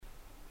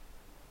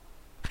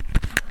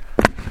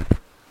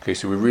Okay,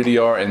 so we really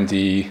are in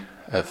the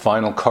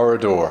final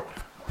corridor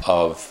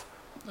of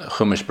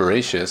Chumash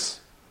Bereshis.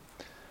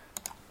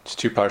 It's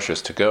 2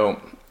 parshas to go.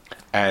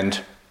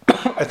 And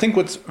I think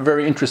what's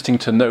very interesting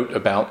to note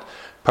about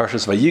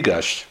Parshas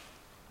Vayigash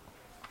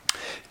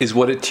is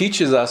what it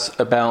teaches us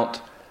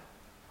about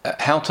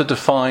how to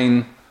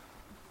define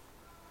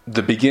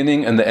the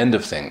beginning and the end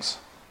of things.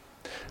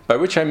 By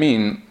which I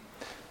mean,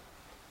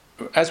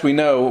 as we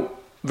know,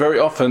 very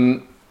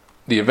often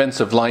the events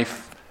of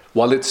life,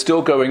 while it's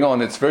still going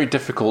on, it's very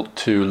difficult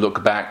to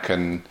look back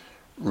and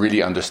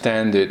really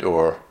understand it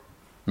or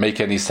make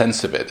any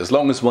sense of it. As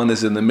long as one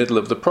is in the middle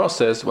of the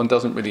process, one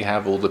doesn't really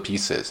have all the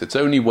pieces. It's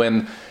only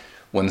when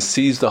one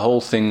sees the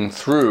whole thing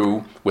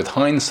through with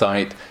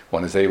hindsight,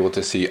 one is able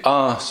to see,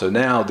 so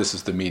now this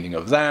is the meaning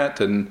of that,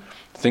 and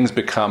things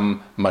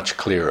become much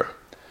clearer.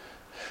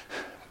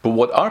 But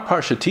what our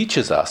parsha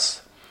teaches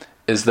us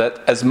is that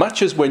as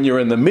much as when you're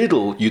in the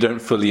middle you don't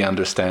fully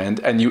understand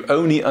and you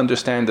only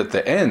understand at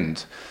the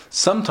end,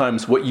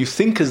 sometimes what you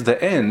think is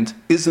the end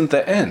isn't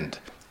the end.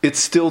 It's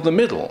still the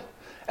middle.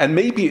 And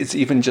maybe it's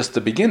even just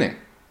the beginning.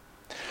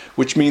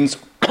 Which means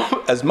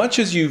as much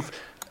as you've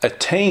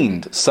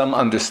attained some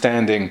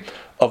understanding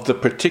of the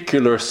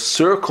particular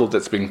circle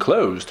that's been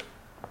closed,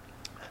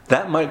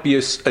 that might be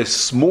a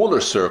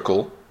smaller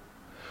circle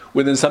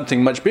within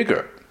something much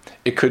bigger.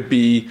 It could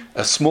be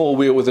a small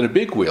wheel within a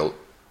big wheel.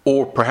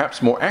 Or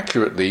perhaps more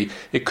accurately,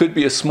 it could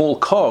be a small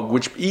cog,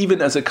 which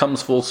even as it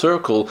comes full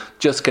circle,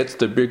 just gets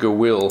the bigger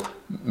wheel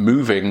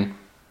moving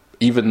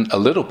even a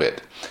little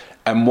bit.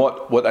 And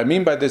what I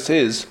mean by this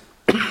is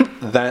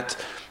that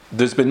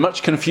there's been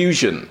much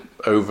confusion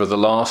over the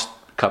last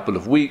couple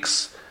of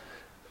weeks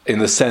in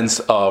the sense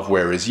of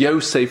where is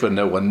Yosef and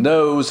no one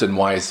knows, and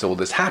why is all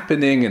this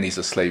happening, and he's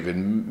a slave he's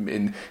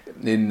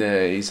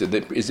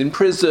in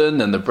prison,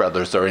 and the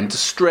brothers are in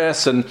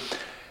distress, and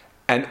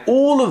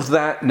all of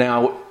that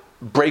now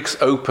breaks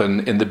open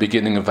in the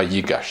beginning of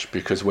Vayigash,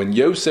 because when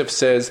Yosef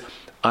says,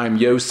 I'm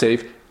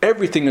Yosef,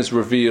 everything is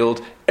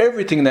revealed,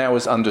 everything now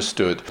is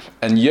understood.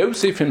 And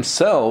Yosef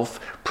himself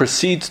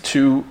proceeds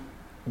to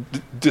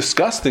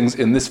discuss things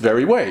in this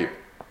very way.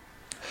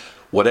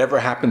 Whatever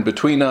happened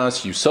between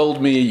us, you sold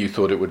me, you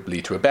thought it would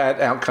lead to a bad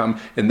outcome,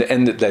 in the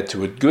end it led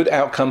to a good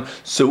outcome,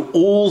 so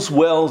all's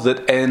well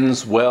that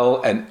ends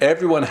well, and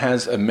everyone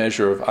has a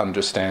measure of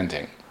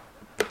understanding.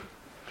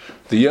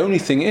 The only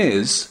thing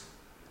is,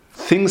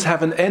 things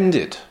haven't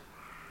ended.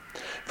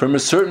 From a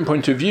certain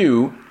point of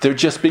view, they're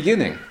just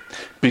beginning.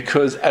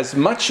 Because as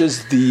much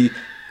as the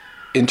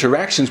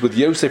interactions with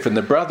Yosef and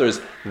the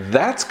brothers,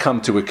 that's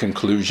come to a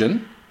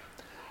conclusion,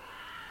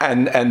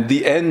 and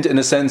the end, in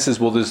a sense, is,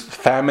 well, there's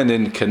famine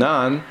in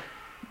Canaan,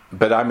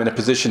 but I'm in a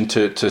position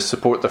to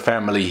support the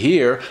family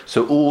here,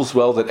 so all's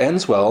well that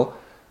ends well.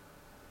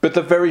 But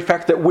the very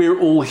fact that we're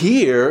all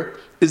here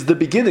is the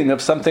beginning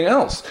of something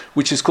else,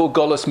 which is called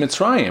Golus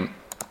Mitzrayim.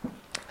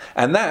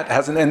 And that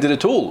hasn't ended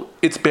at all.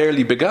 It's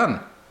barely begun.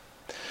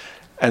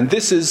 And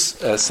this is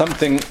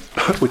something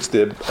which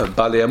the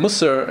Balei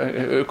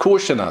Musar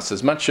caution us,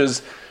 as much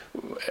as,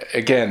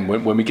 again,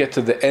 when we get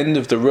to the end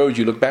of the road,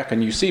 you look back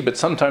and you see, but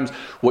sometimes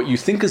what you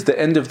think is the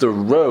end of the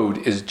road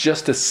is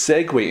just a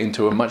segue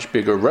into a much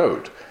bigger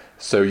road.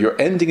 So you're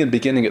ending and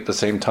beginning at the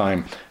same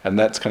time, and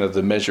that's kind of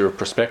the measure of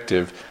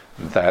perspective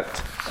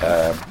that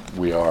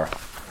we are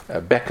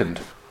beckoned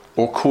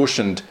or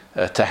cautioned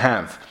to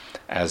have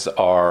as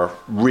our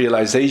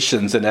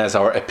realizations and as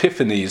our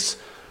epiphanies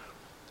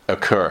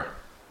occur.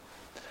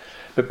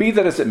 But be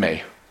that as it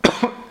may,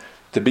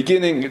 the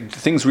beginning,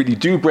 things really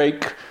do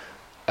break.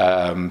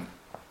 In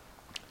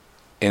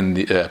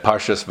the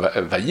Parshas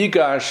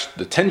Vayigash,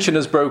 the tension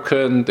is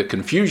broken, the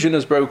confusion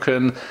is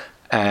broken,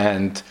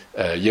 and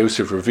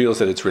Yosef reveals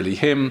that it's really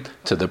him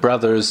to the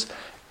brothers,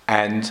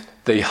 and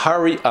they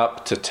hurry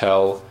up to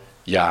tell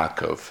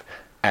Yaakov.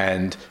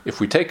 And if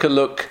we take a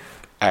look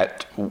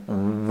at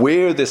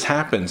where this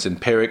happens in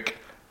Perek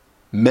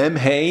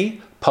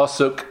Memhei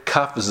Pasuk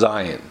Kaf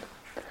Zayin.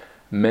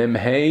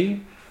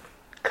 Memhei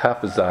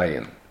Kaf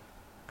Zayin.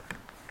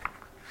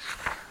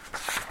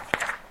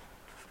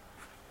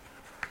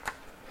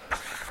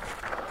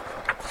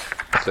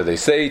 So they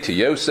say to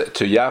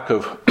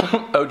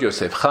Yaakov, Od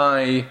Yosef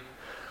Chai,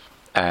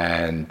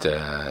 and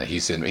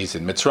he's in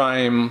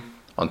Mitzrayim,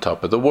 on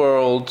top of the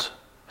world.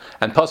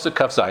 And Pasuk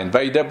Kaf Zayin,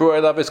 Vayidabru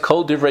elav es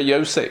kol divrei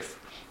Yosef.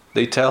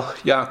 They tell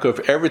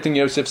Yaakov everything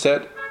Yosef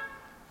said.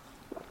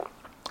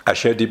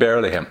 Asher diber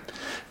lehem.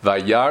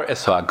 Vayar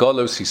es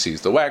ha'agolos, he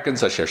sees the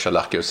wagons. Asher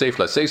shalach Yosef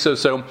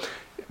l'seiso,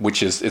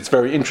 which is, it's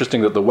very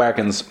interesting that the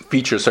wagons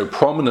feature so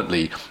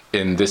prominently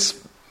in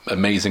this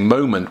amazing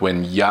moment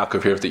when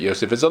Yaakov hears that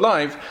Yosef is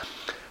alive.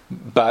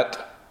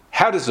 But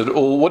what does it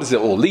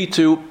all lead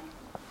to?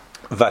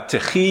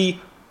 Vatechi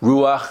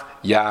ruach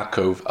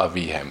Yaakov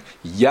avihem.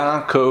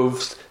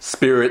 Yaakov's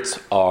spirits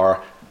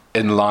are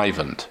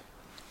enlivened.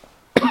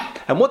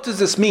 And what does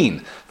this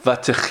mean?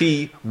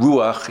 Vatechi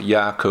ruach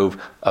Yaakov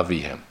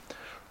avihem.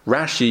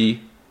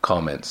 Rashi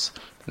comments,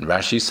 and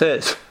Rashi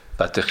says,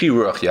 Vatechi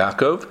ruach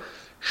Yaakov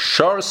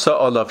shar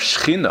sa'alav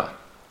shchina.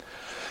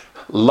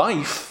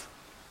 life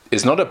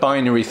is not a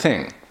binary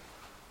thing.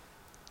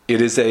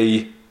 It is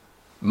a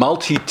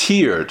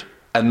multi-tiered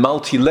and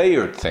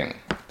multi-layered thing.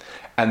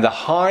 And the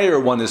higher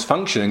one is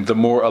functioning, the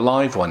more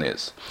alive one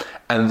is.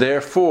 And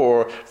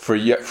therefore, for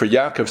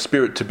Yaakov's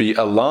spirit to be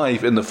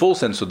alive in the full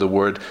sense of the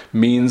word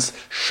means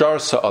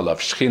Sharsa Alav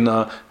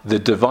Shechina, the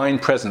divine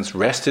presence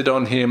rested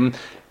on him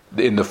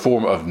in the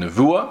form of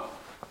Nevuah,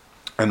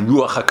 and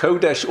Ruach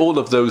HaKodesh, all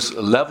of those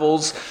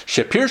levels,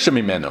 Shepir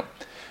Shemimeno.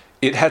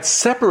 It had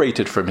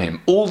separated from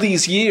him all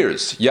these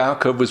years.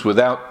 Yaakov was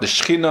without the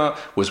Shechina,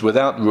 was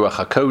without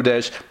Ruach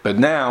HaKodesh, but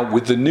now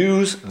with the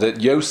news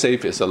that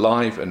Yosef is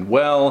alive and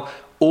well,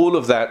 all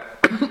of that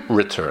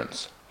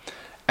returns.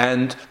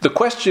 And the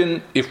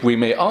question, if we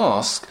may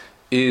ask,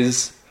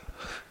 is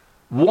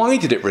why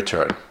did it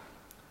return?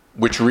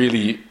 Which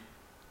really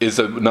is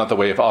another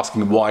way of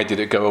asking why did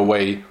it go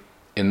away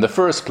in the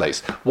first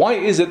place? Why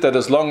is it that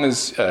as long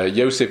as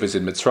Yosef is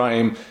in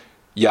Mitzrayim,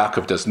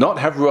 Yaakov does not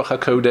have Ruach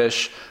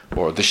HaKodesh,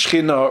 or the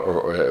Shechina,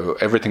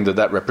 or everything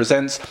that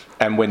represents,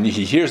 and when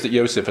he hears that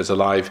Yosef is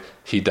alive,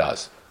 he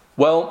does?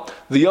 Well,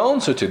 the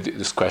answer to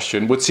this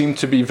question would seem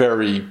to be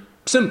very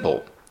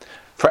simple.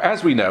 For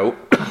as we know,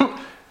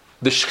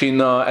 the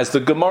Shechina, as the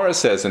Gemara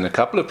says in a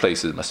couple of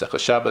places, Masechah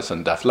Shabbos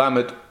and Daf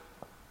Lamed,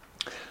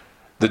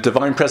 the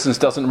divine presence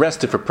doesn't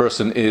rest if a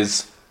person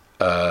is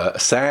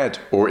sad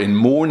or in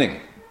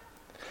mourning.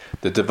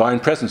 The divine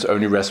presence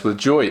only rests with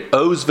joy.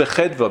 Oz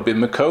v'chedva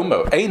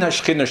b'mekomo, ein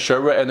hashchina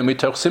shora enu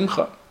mitoch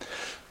simcha,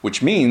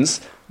 which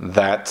means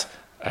that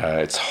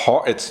it's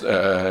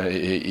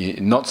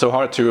not so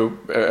hard to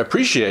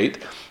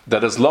appreciate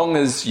that as long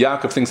as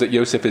Yaakov thinks that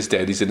Yosef is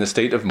dead, he's in a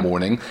state of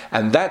mourning,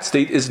 and that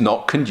state is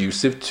not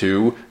conducive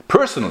to,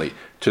 personally,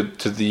 to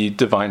the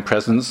divine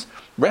presence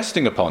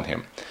resting upon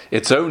him.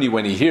 It's only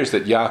when he hears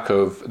that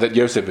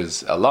Yosef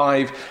is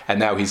alive, and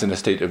now he's in a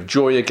state of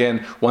joy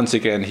again, once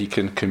again he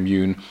can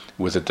commune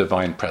with a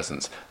divine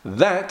presence.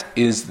 That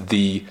is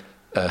the,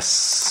 I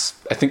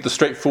think, the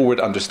straightforward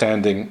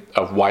understanding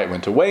of why it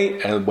went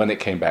away and when it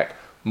came back.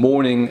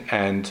 Mourning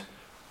and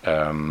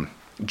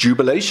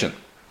jubilation.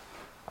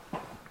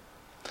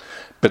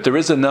 But there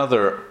is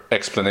another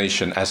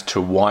explanation as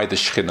to why the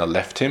Shechina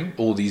left him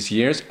all these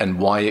years and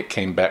why it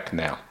came back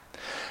now.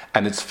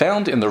 And it's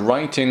found in the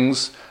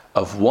writings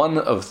of one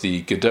of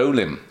the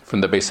Gedolim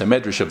from the Beis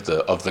HaMedrash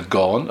of the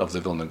Gaon, of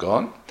the Vilna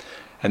Gaon,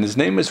 and his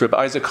name is Rabbi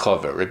Isaac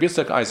Chevra, Rabbi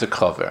Isaac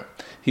Chevra.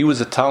 He was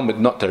a Talmud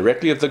not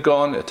directly of the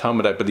Gaon, a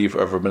Talmud, I believe,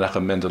 of Rabbi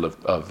Menachem Mendel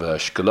of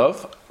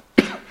Shkelov,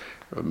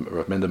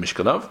 Rabbi Mendel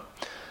Mishkelov.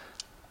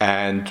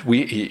 And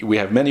we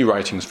have many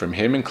writings from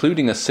him,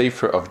 including a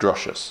sefer of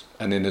drashas.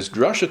 And in his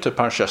drasha to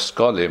Parshas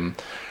Skolim,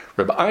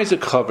 Rabbi Isaac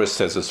Chevra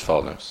says as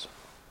follows.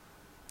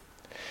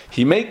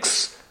 He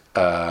makes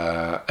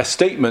a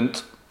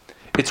statement.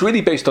 It's really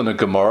based on a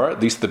Gemara,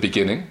 at least the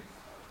beginning.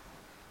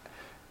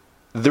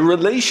 The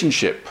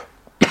relationship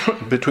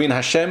between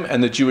Hashem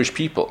and the Jewish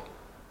people.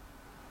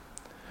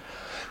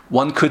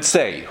 One could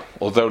say,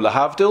 although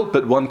lahavdil,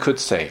 but one could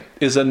say,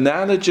 is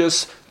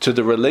analogous to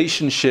the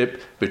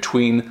relationship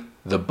between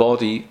the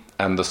body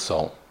and the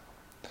soul,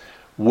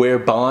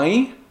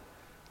 whereby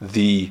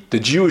the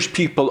Jewish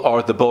people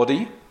are the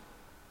body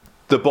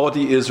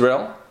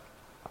Israel,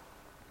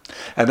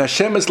 and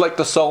Hashem is like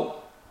the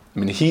soul. I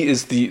mean, He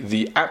is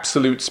the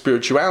absolute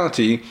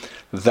spirituality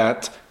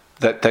that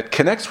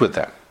connects with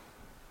them.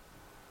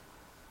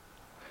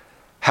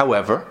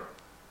 However,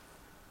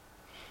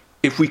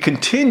 if we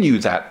continue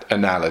that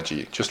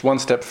analogy just one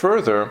step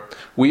further,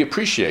 we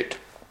appreciate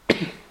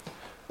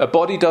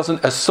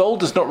a soul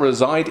does not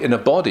reside in a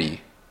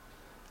body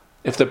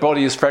if the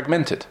body is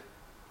fragmented.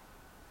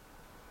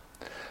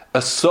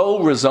 A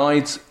soul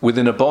resides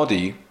within a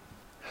body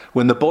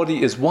when the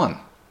body is one.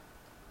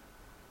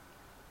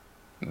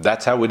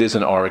 That's how it is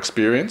in our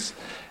experience.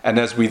 And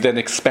as we then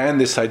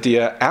expand this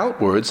idea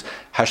outwards,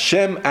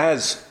 Hashem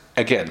as,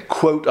 again,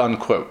 quote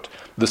unquote,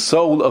 the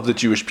soul of the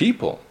Jewish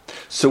people.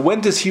 So when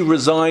does He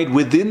reside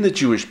within the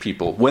Jewish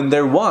people? When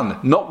they're one,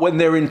 not when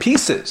they're in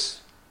pieces.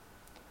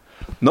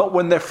 Not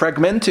when they're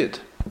fragmented.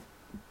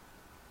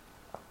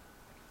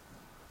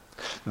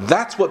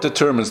 That's what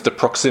determines the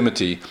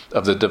proximity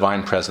of the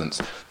divine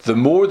presence. The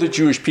more the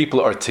Jewish people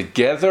are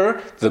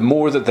together, the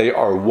more that they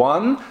are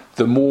one,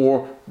 the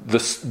more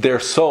their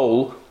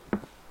soul,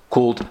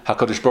 called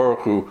HaKadosh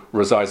Baruch Hu,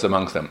 resides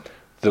among them.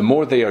 The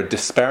more they are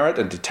disparate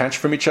and detached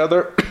from each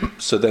other,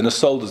 so then a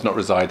soul does not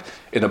reside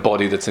in a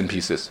body that's in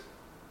pieces.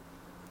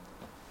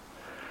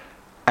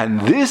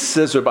 And this,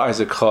 says Rabbi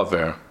Isaac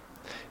Chevra,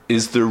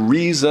 is the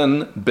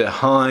reason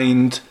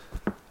behind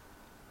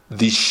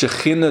the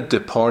Shechina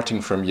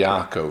departing from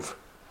Yaakov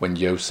when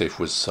Yosef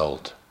was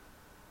sold.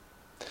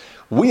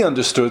 We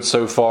understood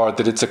so far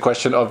that it's a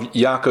question of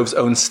Yaakov's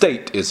own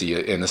state. Is he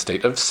in a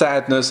state of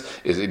sadness?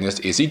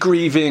 Is he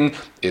grieving?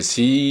 Is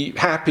he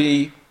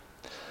happy?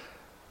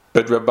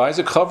 But Rabbi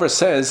Isaac Chevra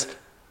says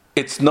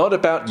it's not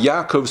about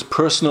Yaakov's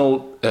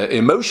personal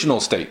emotional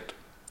state.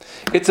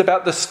 It's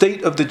about the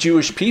state of the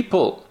Jewish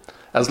people.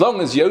 As long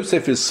as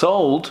Yosef is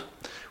sold,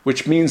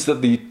 which means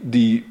that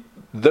the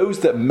those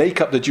that make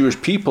up the Jewish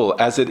people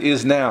as it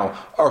is now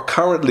are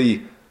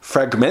currently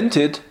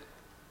fragmented,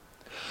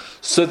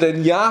 so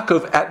then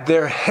Yaakov at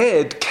their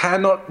head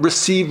cannot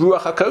receive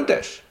Ruach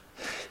HaKodesh.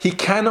 He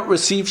cannot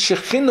receive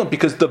Shekhinah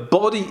because the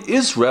body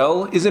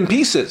Israel is in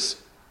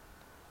pieces.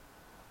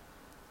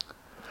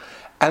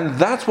 And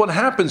that's what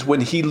happens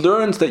when he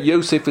learns that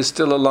Yosef is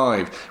still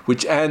alive,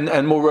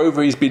 and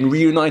moreover he's been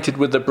reunited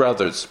with the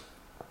brothers.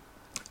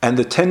 And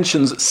the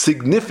tensions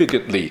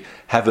significantly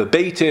have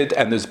abated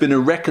and there's been a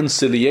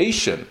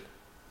reconciliation.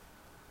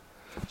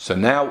 So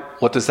now,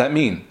 what does that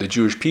mean? The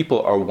Jewish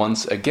people are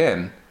once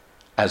again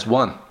as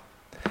one.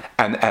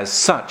 And as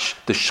such,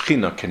 the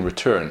Shekhinah can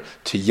return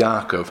to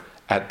Yaakov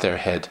at their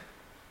head.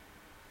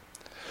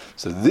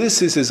 So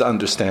this is his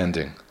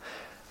understanding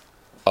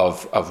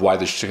of why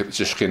the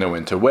Shekhinah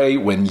went away.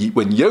 When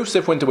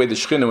Yosef went away, the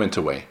Shekhinah went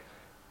away.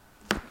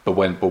 But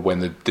when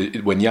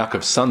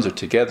Yaakov's sons are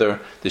together,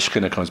 the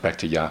Shekhinah comes back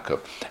to Yaakov.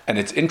 And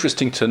it's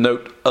interesting to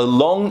note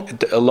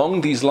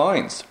along these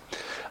lines,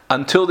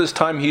 until this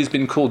time he's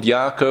been called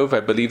Yaakov,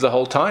 I believe, the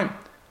whole time.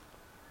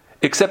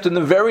 Except in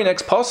the very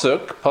next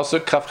pasuk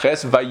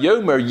Kafches,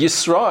 Vayomer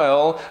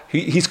Yisrael,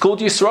 he's called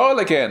Yisrael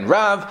again.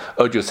 Rav,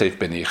 Od Yosef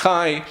ben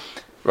Ichai,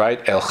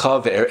 right?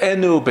 Elcha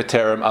ve'erenu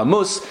beterem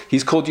Amus.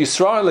 He's called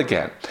Yisrael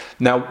again.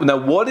 Now,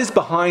 what is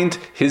behind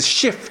his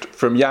shift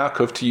from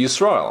Yaakov to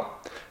Yisrael?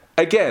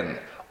 Again,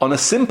 on a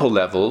simple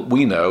level,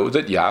 we know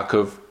that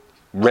Yaakov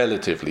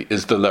relatively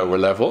is the lower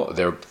level.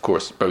 They're, of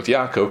course, both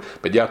Yaakov,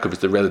 but Yaakov is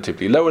the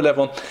relatively lower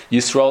level.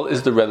 Yisrael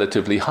is the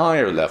relatively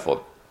higher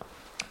level.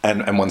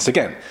 And once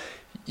again,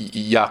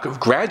 Yaakov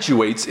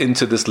graduates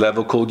into this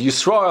level called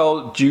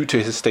Yisrael due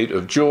to his state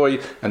of joy,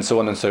 and so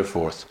on and so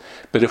forth.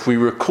 But if we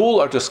recall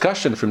our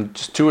discussion from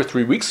just 2 or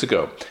 3 weeks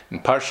ago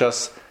in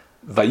Parshas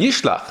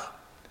Vayishlach,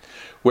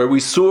 where we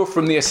saw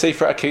from the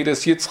Sefer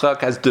Akedas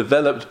Yitzchak as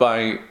developed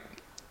by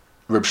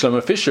Reb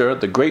Shlomo Fisher,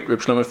 the great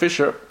Reb Shlomo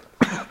Fisher,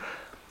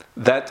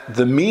 that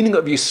the meaning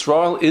of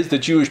Yisrael is the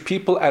Jewish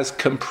people as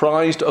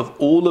comprised of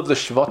all of the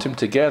Shvatim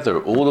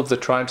together, all of the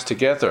tribes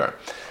together.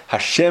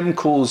 Hashem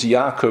calls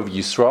Yaakov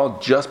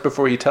Yisrael just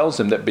before he tells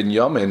him that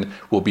Binyamin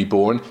will be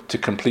born to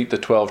complete the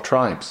 12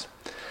 tribes.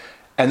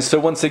 And so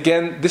once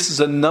again, this is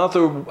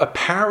a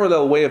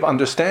parallel way of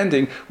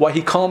understanding why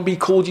he can't be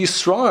called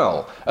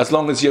Yisrael as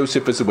long as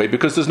Yosef is away,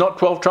 because there's not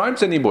 12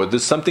 tribes anymore.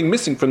 There's something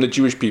missing from the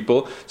Jewish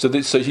people, so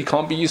he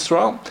can't be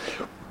Yisrael.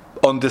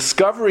 On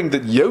discovering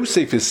that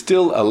Yosef is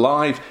still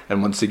alive,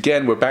 and once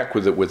again we're back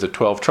with the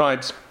 12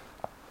 tribes,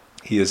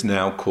 he is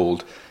now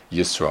called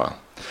Yisrael.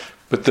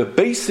 But the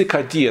basic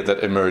idea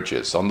that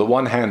emerges, on the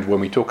one hand, when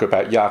we talk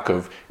about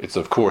Yaakov, it's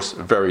of course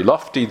very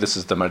lofty. This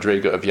is the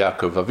Madrega of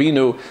Yaakov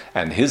Avinu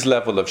and his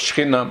level of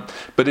Shechina.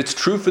 But it's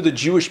true for the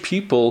Jewish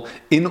people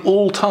in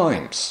all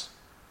times.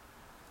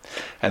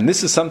 And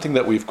this is something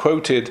that we've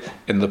quoted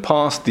in the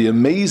past, the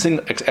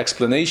amazing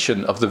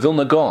explanation of the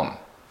Vilna Gaon.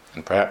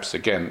 And perhaps,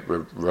 again,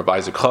 Rabbi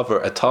Isaac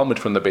Chaver, a Talmud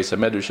from the Beis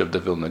HaMedrash of the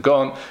Vilna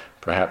Gaon,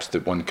 perhaps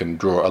that one can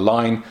draw a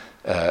line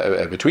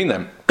between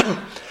them.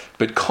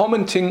 But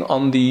commenting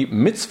on the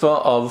mitzvah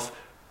of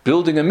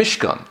building a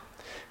Mishkan.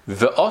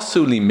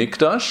 Ve'asu li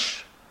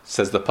mikdash,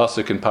 says the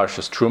pasuk in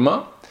Parshas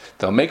Truma,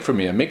 they'll make for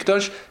me a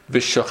mikdash,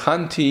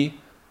 v'shochanti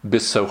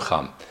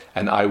b'socham,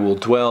 and I will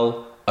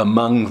dwell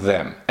among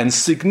them. And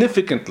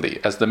significantly,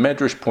 as the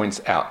Medrash points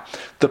out,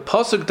 the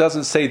pasuk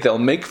doesn't say they'll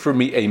make for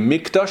me a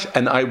mikdash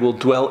and I will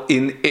dwell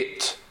in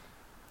it.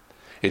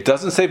 It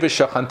doesn't say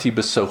v'shochanti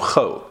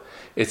b'socho.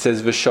 It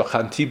says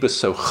v'shochanti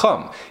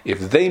b'socham.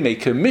 If they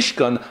make a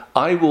mishkan,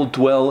 I will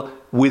dwell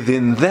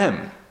within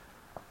them.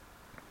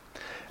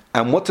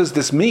 And what does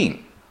this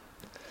mean?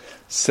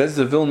 Says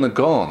the Vilna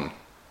Gaon.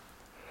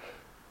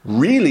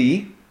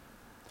 Really,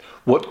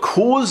 what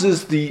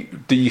causes the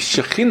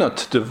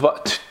Shekhinah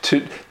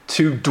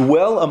to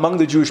dwell among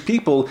the Jewish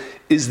people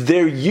is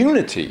their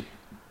unity.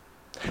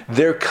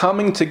 They're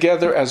coming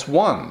together as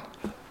one.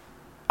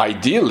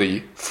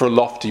 Ideally, for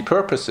lofty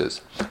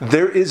purposes.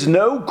 There is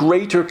no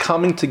greater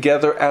coming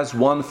together as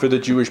one for the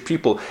Jewish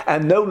people,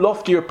 and no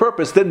loftier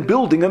purpose than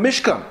building a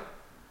Mishkan.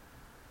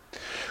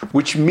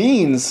 Which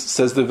means,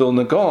 says the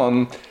Vilna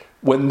Gaon,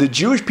 when the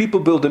Jewish people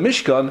build a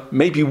Mishkan,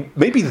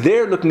 maybe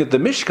they're looking at the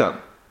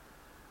Mishkan.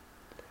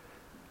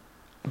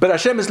 But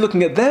Hashem is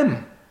looking at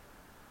them.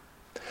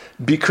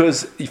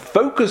 Because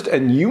focused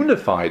and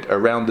unified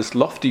around this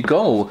lofty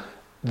goal,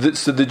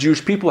 so the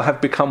Jewish people have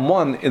become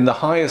one in the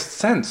highest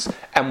sense.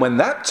 And when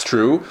that's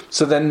true,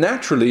 so then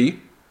naturally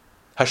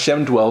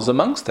Hashem dwells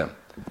amongst them.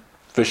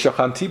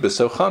 V'shochanti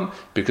b'socham,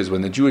 because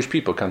when the Jewish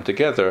people come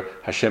together,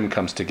 Hashem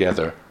comes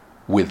together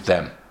with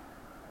them.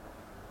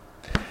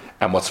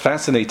 And what's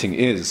fascinating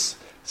is,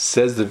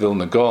 says the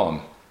Vilna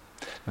Gaon,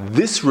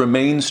 this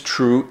remains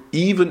true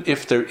even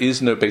if there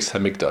is no Beis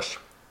HaMikdash.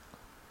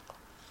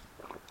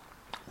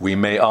 We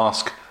may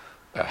ask,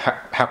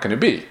 how can it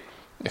be?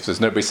 If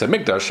there's no Beis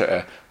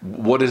HaMikdash,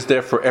 what is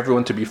there for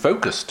everyone to be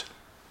focused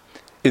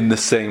in the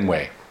same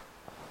way?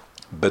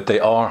 But they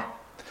are.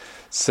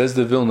 Says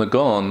the Vilna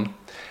Gaon,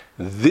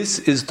 this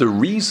is the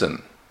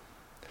reason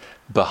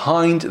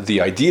behind the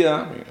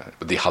idea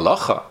the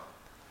halacha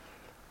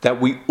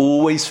that we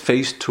always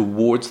face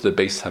towards the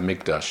Beis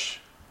Hamikdash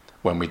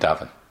when we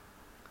daven.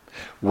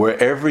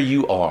 Wherever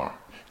you are,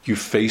 you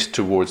face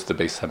towards the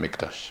Beis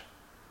Hamikdash.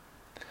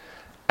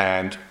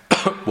 And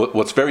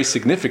what's very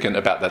significant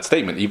about that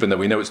statement, even though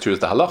we know it's true as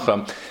the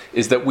halacha,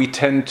 is that we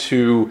tend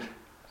to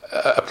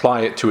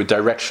apply it to a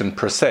direction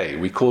per se.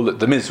 We call it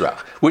the Mizrach.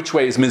 Which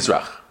way is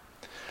Mizrach?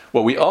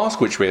 Well, we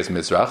ask which way is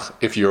Mizrach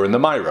if you're in the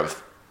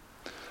Ma'arav,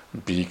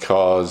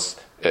 because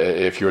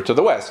if you're to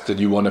the west and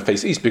you want to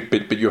face east,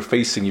 but you're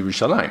facing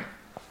Yerushalayim.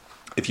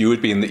 If you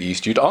would be in the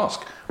east, you'd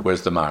ask,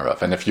 where's the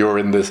Ma'arav? And if you're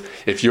in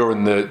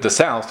the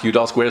south, you'd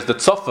ask, where's the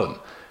Tzofan?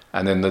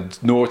 And in the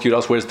north, you'd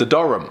ask, where's the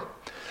Durham?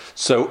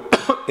 So,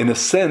 in a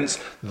sense,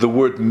 the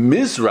word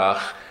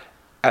Mizrach,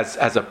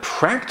 as a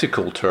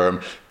practical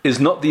term, is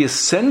not the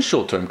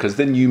essential term, because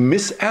then you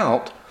miss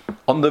out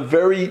on the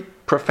very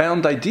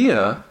profound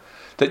idea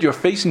that you're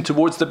facing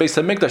towards the Beis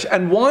Hamikdash.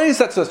 And why is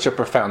that such a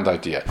profound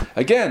idea?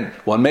 Again,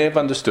 one may have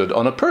understood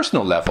on a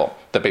personal level,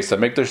 the Beis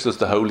Hamikdash is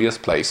the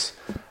holiest place,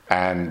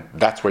 and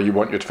that's where you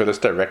want your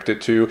tefillas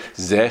directed to,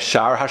 Zeh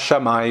Shar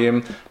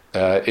HaShamayim,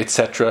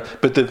 etc.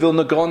 But the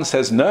Vilna Gaon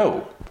says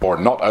no, or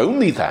not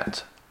only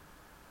that.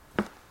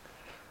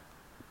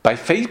 By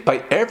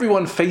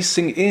everyone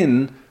facing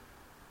in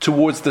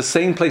towards the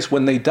same place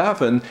when they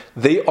daven,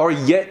 they are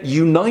yet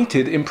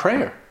united in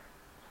prayer.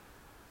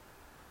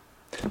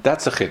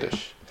 That's a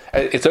chiddush.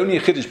 It's only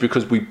a chiddush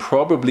because we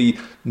probably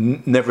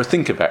never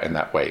think about it in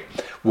that way.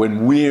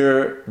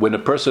 When a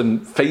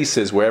person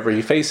faces wherever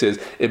he faces,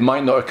 it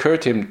might not occur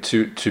to him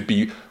to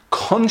be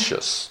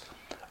conscious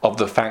of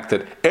the fact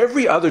that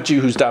every other Jew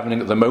who's davening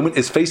at the moment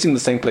is facing the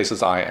same place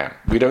as I am.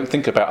 We don't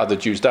think about other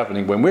Jews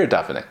davening when we're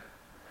davening.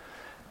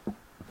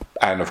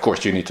 And of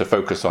course, you need to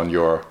focus on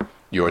your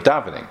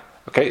davening.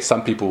 Okay,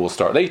 some people will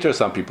start later,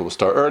 some people will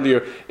start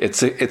earlier.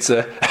 It's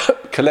a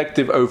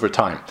collective over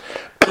time.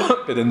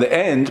 But in the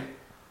end,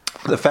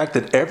 the fact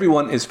that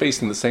everyone is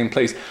facing the same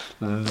place,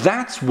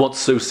 that's what's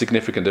so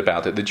significant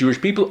about it. The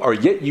Jewish people are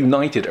yet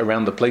united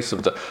around the place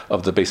of the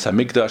Beis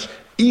Hamikdash,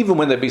 even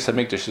when the Beis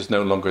Hamikdash is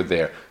no longer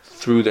there,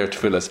 through their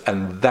tefillahs,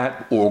 and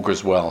that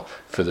augurs well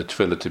for the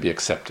tefillah to be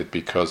accepted,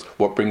 because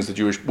what brings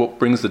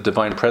the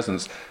divine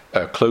presence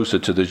closer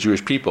to the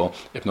Jewish people,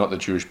 if not the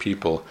Jewish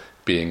people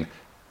being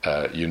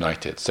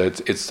united. So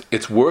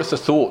it's worth a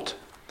thought.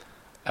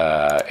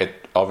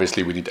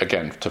 Obviously we need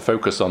again to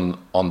focus on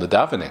the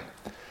davening,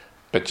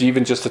 but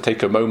even just to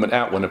take a moment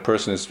out when a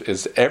person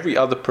is every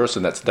other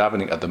person that's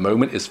davening at the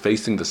moment is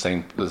facing the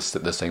same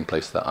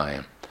place that I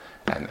am,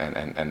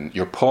 and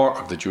you're part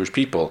of the Jewish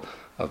people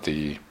of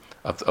the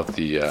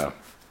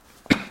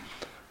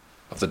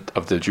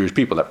Jewish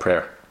people at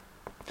prayer.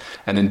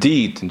 And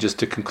indeed, and just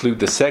to conclude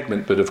this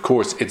segment, but of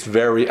course it's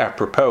very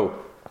apropos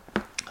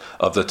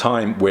of the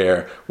time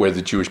where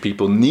the Jewish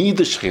people need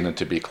the Shekhinah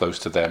to be close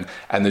to them,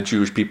 and the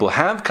Jewish people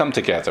have come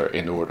together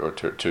in order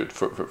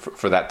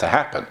for that to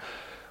happen.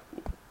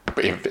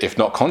 If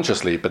not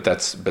consciously, but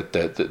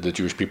the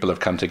Jewish people have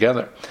come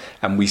together.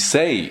 And we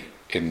say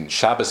in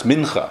Shabbos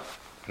Mincha,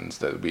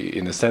 that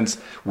in a sense,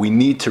 we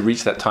need to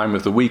reach that time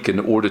of the week in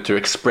order to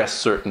express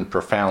certain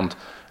profound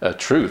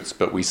truths.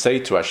 But we say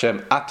to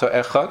Hashem, Ata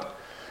Echad,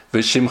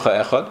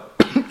 V'Shimcha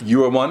Echad,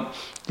 you are one,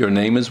 your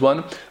name is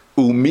one,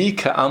 Umi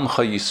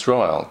Ka'amcha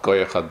Yisrael,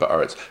 Goy Echad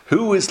Ba'aretz.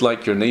 Who is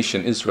like your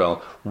nation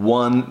Israel,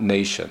 one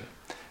nation?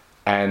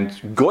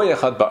 And Goy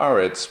Echad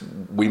Ba'aretz,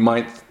 we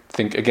might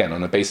think again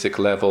on a basic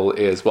level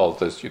is, well,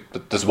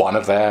 there's one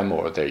of them,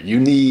 or they're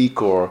unique,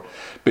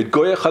 but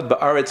Goy Echad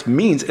Ba'aretz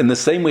means in the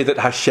same way that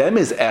Hashem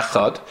is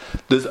Echad,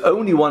 there's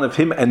only one of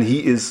Him and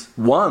He is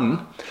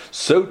one,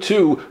 so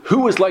too,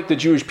 who is like the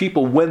Jewish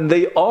people when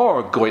they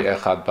are Goy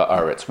Echad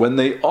Ba'aretz, when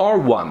they are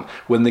one,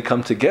 when they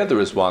come together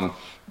as one,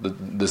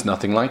 there's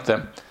nothing like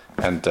them.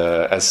 And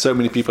as so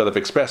many people have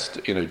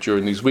expressed,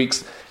 during these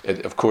weeks,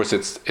 of course,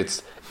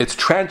 it's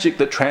tragic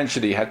that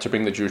tragedy had to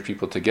bring the Jewish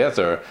people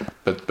together.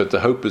 But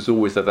the hope is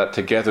always that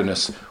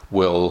togetherness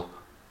will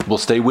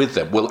stay with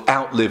them, will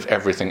outlive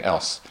everything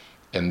else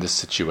in this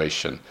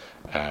situation,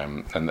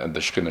 and the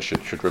Shekhinah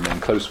should remain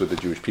close with the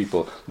Jewish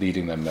people,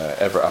 leading them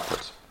ever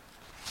upwards.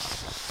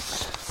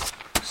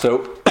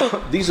 So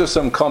these are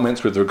some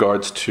comments with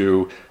regards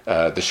to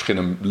the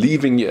Shekhinah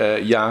leaving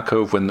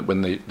Yaakov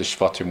when the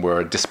Shvatim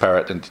were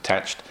disparate and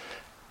detached,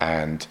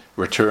 and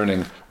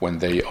returning when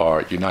they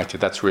are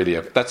united.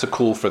 That's a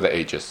call for the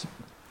ages.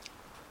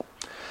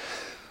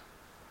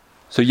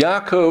 So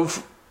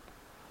Yaakov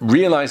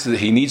realizes that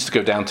he needs to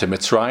go down to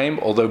Mitzrayim,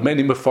 although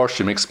many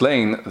Mefarshim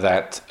explain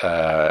that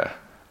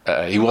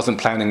he wasn't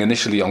planning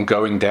initially on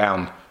going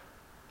down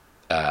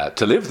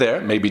to live there,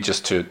 maybe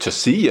just to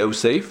see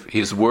Yosef.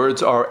 His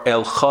words are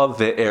Elcha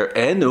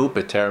ve'erenu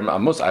b'terem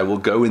amos, I will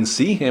go and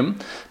see him.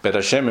 But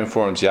Hashem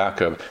informs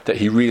Yaakov that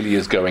he really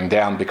is going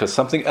down because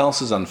something else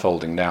is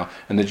unfolding now,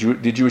 and the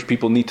Jewish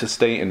people need to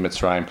stay in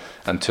Mitzrayim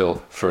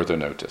until further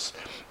notice.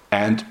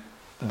 And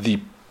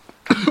the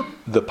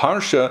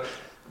Parsha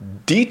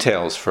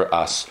details for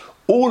us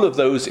all of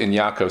those in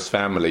Yaakov's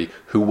family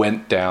who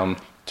went down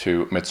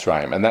to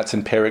Mitzrayim, and that's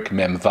in Perek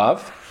Mem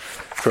Vav.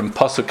 from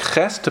Pasuk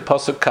Ches to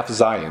Pasuk Kaf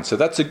Zayin. So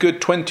that's a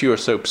good 20 or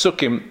so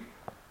psukim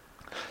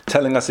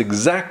telling us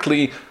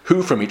exactly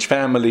who from each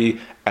family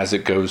as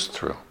it goes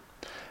through.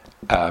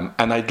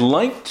 And I'd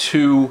like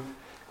to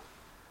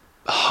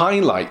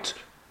highlight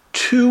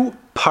two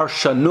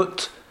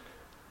parshanut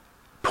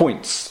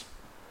points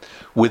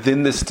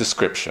within this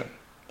description.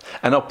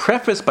 And I'll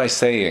preface by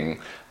saying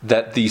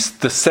that the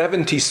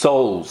 70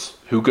 souls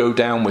who go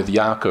down with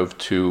Yaakov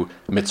to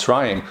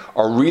Mitzrayim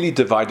are really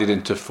divided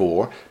into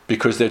four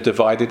because they're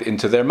divided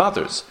into their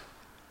mothers.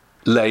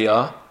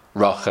 Leah,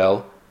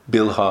 Rachel,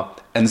 Bilhah,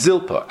 and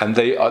Zilpah. And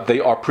they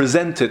are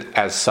presented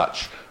as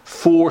such.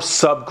 Four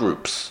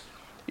subgroups,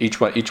 each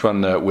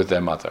one with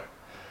their mother.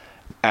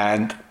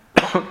 And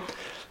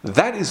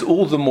that is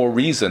all the more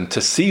reason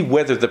to see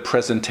whether the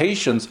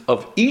presentations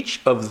of each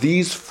of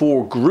these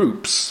four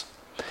groups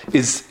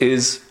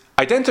is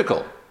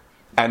identical.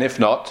 And if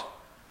not,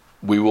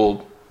 we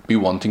will be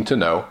wanting to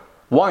know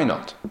why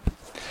not.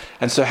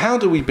 And so how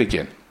do we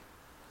begin?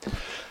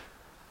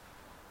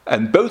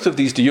 And both of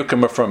these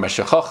diyukim are from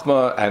Meshech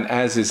Chochmah, and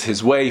as is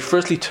his way,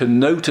 firstly to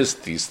notice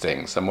these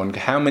things. I wonder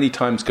how many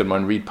times can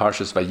one read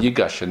Parshas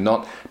Vayigash and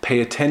not pay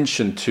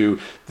attention to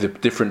the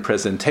different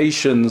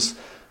presentations?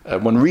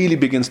 One really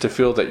begins to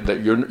feel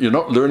that you're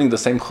not learning the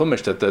same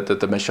chumash that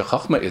the Meshech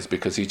Chochmah is,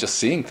 because he's just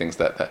seeing things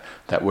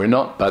that we're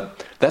not.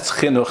 But that's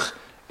chinuch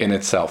in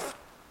itself.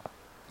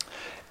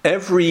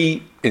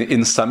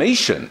 In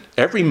summation,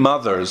 every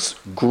mother's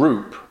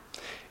group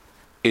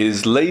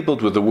is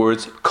labeled with the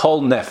words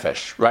kol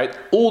nefesh, right?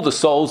 All the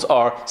souls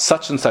are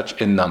such and such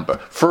in number.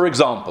 For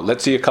example,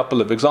 let's see a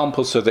couple of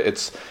examples so that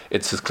it's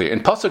as clear. In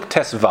Pasuk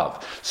Tes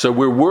Vav, so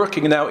we're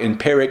working now in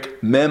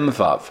Perik Mem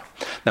Vav.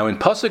 Now in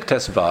Pasuk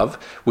Tes Vav,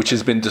 which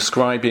has been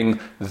describing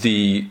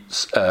the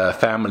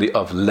family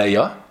of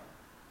Leah,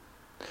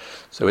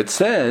 so it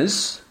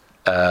says,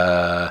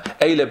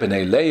 Eile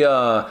b'nei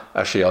Leah,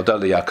 asher yalda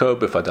leYaakov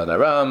b'fadan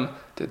Aram,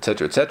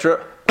 etc.,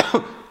 etc.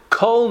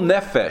 Kol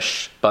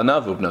nefesh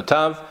banav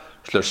ubnotav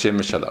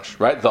 33.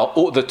 Right?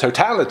 The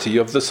totality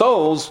of the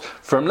souls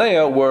from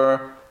Leah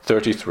were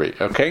 33.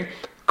 Okay?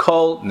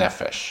 Kol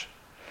nefesh.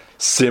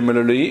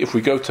 Similarly, if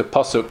we go to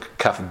Pasuk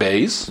Kaf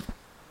Beis,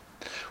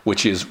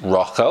 which is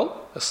Rachel,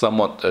 a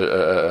somewhat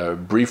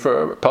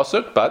briefer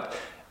Pasuk, but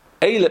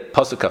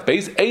Pasuk Kaf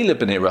Beis, Eile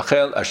b'nei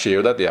Rachel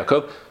asher yalda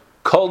leYaakov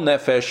Kol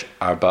nefesh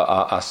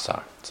arba'a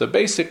asar. So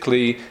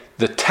basically,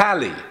 the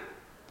tally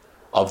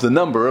of the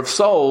number of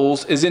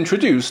souls is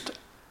introduced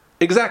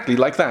exactly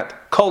like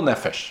that. Kol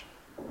nefesh.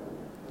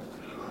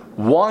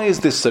 Why is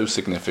this so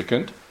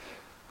significant?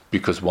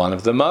 Because one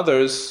of the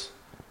mothers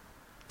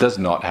does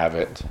not have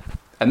it.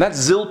 And that's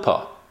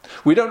Zilpah.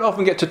 We don't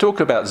often get to talk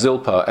about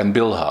Zilpah and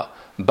Bilhah,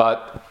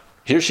 but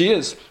here she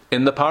is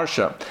in the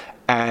Parsha.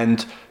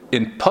 And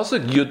in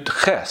Pasuk Yud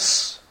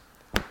Ches,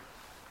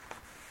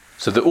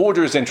 so the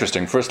order is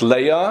interesting. First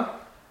Leah,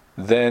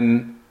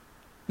 then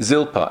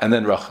Zilpah, and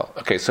then Rachel.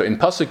 Okay, so in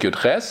Pasuk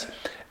Yud Ches,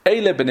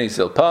 Eile b'nei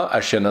Zilpah,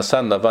 asher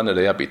nasan Lavan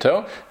elei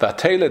bito,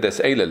 v'atele des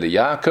eile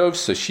leYaakov,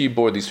 so she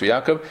bore these for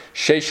Yaakov,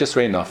 sheish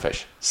esrei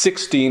nafesh,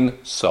 16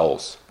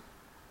 souls.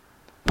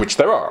 Which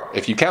there are.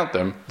 If you count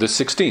them, there's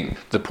 16.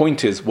 The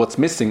point is, what's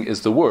missing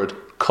is the word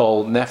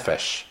kol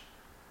nefesh.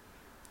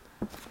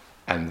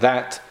 And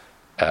that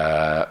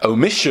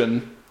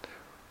omission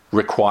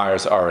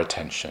requires our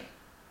attention.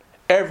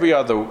 Every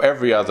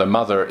other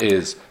mother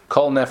is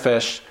kol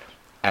nefesh,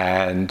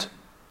 and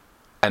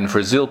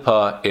for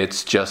Zilpah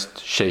it's just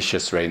sheish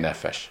esrei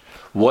nefesh.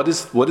 What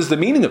is the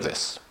meaning of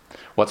this?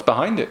 What's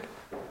behind it?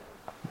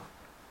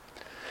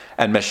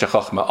 And Meshech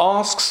Chochmah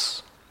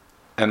asks,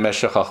 and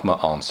Meshech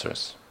Chochmah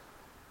answers.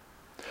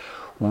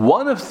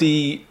 One of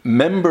the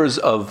members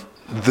of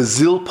the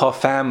Zilpah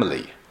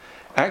family,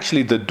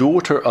 actually the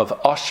daughter of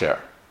Asher,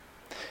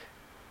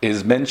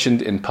 is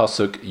mentioned in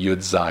Pasuk Yud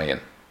Zayin.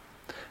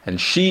 And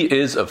she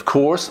is, of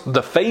course,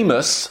 the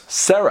famous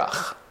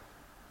Serach.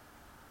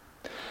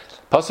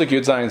 Pasuk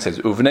Yud Zayin says,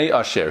 Uvnei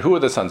Asher. Who are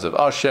the sons of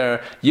Asher?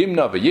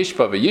 Yimna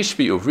v'yishba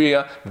v'yishbi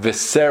uvriya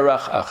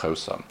v'serach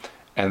achosam.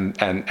 And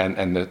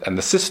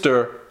the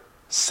sister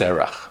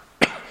Serach.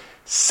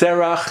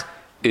 Serach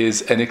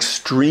is an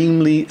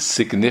extremely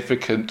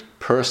significant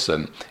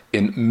person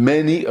in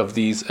many of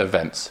these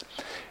events.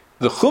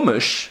 The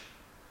Chumash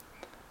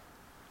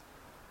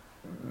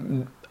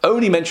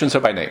only mentions her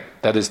by name.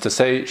 That is to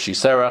say, she's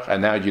Serach,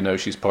 and now you know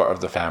she's part of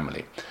the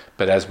family.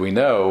 But as we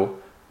know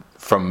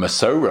from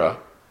Masorah,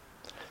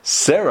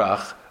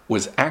 Serach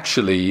was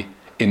actually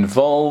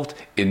involved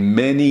in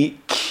many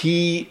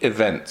key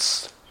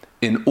events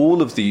in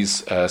all of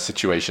these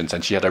situations.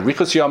 And she had a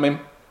Arichos Yamim,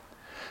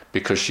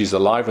 because she's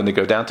alive when they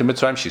go down to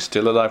Mitzrayim, she's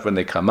still alive when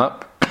they come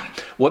up.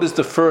 What is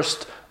the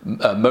first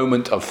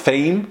moment of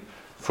fame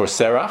for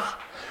Serach?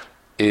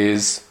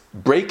 Is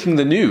breaking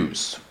the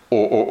news,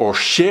 or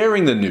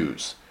sharing the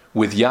news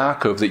with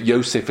Yaakov that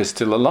Yosef is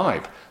still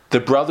alive. The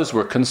brothers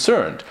were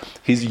concerned.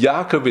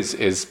 Yaakov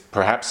is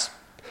perhaps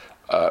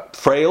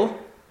frail.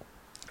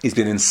 He's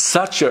been in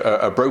such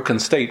a broken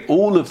state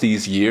all of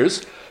these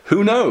years.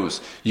 Who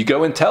knows? You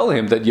go and tell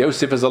him that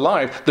Yosef is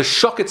alive. The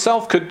shock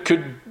itself could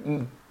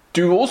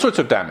do all sorts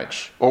of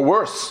damage, or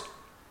worse.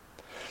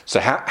 So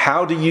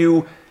how do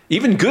you...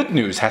 Even good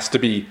news has to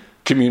be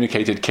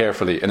communicated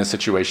carefully in a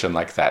situation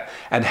like that.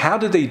 And how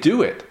did they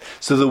do it?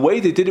 So the way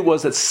they did it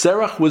was that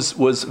Serach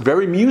was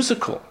very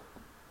musical.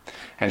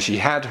 And she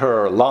had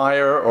her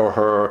lyre or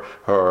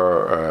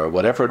her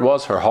whatever it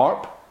was, her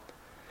harp.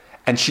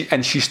 And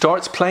she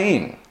starts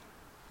playing.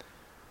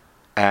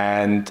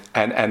 And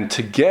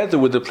together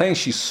with the playing,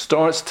 she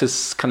starts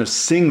to kind of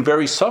sing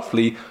very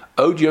softly,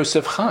 Od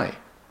Yosef Chai.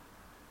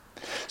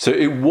 So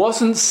it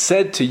wasn't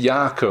said to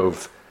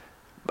Yaakov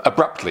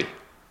abruptly,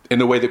 in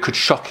a way that could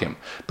shock him,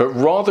 but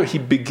rather he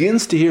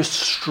begins to hear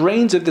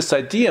strains of this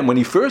idea, and when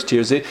he first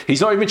hears it,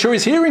 he's not even sure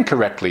he's hearing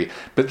correctly,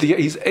 but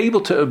he's able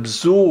to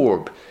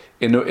absorb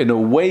in a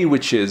way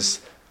which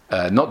is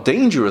not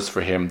dangerous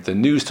for him, the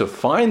news. So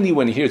finally,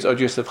 when he hears Od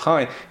Yosef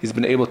Chai, he's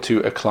been able to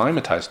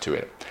acclimatize to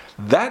it.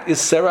 That is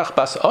Serach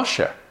Bas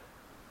Osher.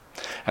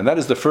 And that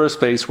is the first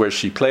place where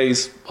she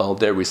plays, well,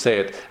 dare we say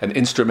it, an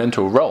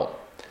instrumental role.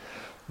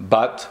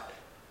 But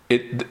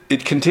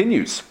it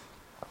continues.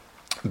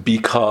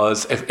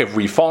 Because if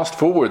we fast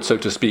forward, so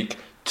to speak,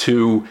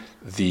 to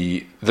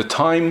the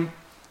time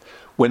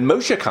when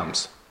Moshe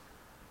comes,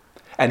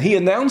 and he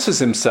announces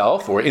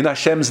himself, or in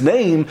Hashem's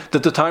name,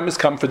 that the time has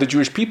come for the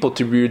Jewish people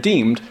to be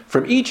redeemed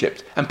from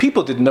Egypt. And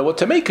people didn't know what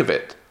to make of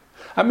it.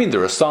 I mean,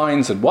 there are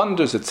signs and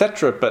wonders,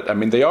 etc., but I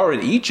mean, they are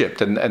in Egypt,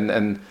 and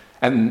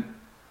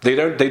they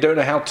don't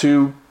know how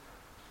to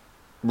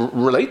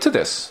relate to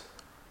this.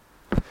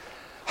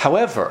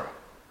 However,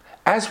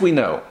 as we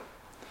know,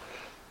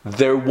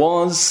 there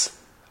was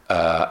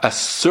a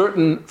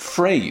certain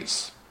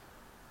phrase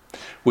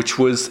which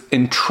was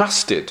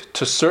entrusted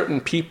to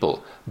certain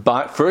people,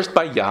 first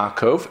by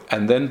Yaakov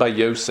and then by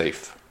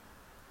Yosef.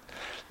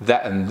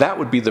 That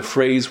would be the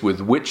phrase with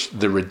which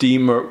the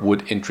Redeemer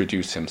would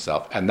introduce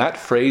himself. And that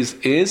phrase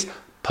is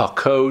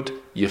Pakod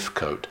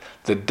Yifkod.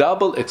 The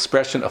double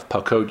expression of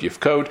Pakod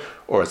Yifkod,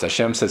 or as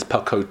Hashem says,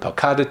 Pakod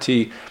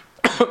Pakadati.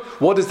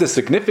 What is the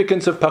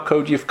significance of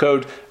Pakod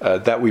Yifkod?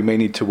 That we may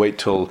need to wait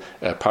till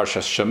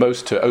Parshas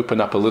Shemos to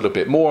open up a little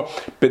bit more.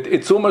 But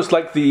it's almost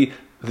like the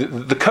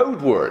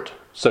code word,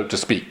 so to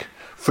speak,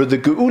 for the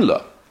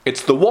Geula.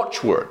 It's the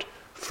watchword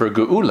for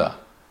Geula.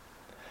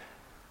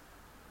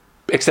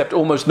 Except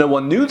almost no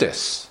one knew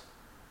this.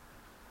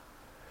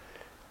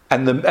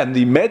 And the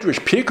Medrash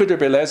Pirkei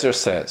Rebbe Eliezer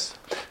says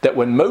that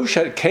when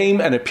Moshe came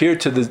and appeared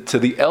to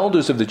the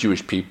elders of the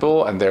Jewish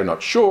people, and they're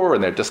not sure,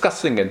 and they're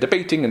discussing and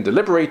debating and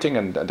deliberating,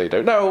 and they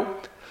don't know,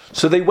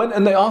 so they went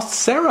and they asked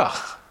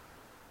Serach. I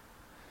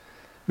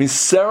mean,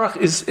 Serach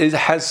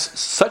has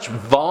such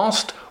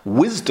vast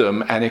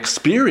wisdom and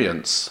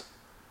experience.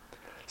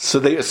 So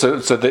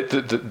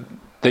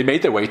they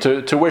made their way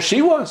to where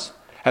she was.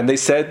 And they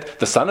said,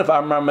 the son of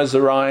Amram has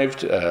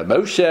arrived,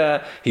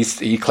 Moshe,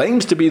 he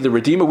claims to be the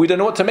Redeemer, we don't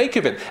know what to make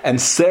of it. And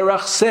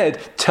Serach said,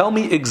 tell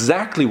me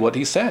exactly what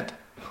he said,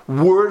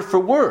 word for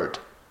word.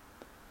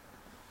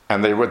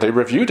 And they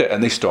reviewed it,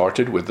 and they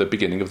started with the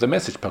beginning of the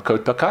message,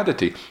 Pakod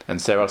Pakadati.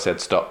 And Serach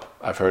said, stop,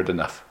 I've heard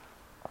enough.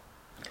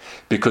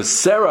 Because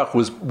Serach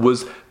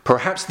was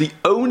perhaps the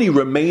only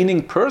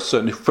remaining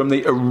person from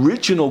the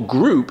original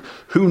group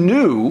who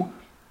knew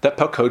that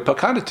Pakod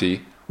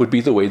Pakadati would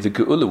be the way the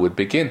Geula would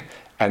begin.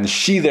 And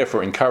she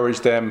therefore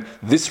encouraged them.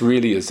 This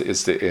really is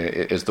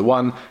the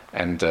one,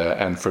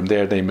 and from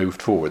there they moved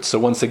forward. So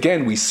once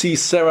again, we see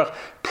Serach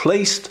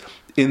placed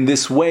in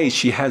this way.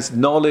 She has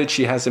knowledge,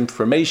 she has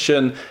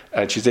information,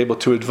 she's able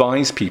to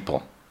advise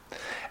people.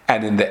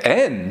 And in the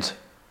end,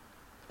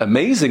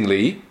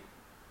 amazingly,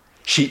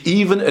 she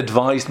even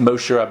advised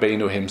Moshe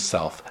Rabbeinu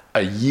himself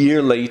a year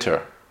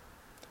later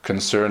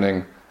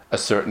concerning a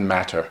certain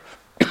matter.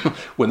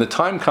 When the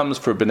time comes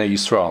for Bnei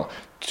Yisrael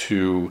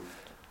to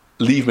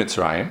leave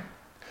Mitzrayim,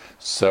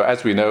 so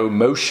as we know,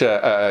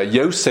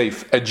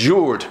 Yosef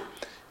adjured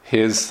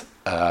his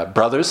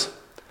brothers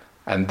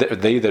and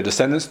their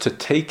descendants to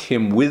take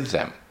him with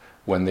them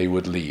when they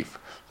would leave.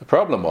 The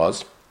problem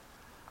was,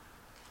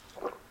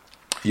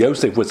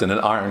 Yosef was in an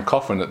iron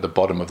coffin at the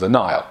bottom of the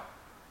Nile.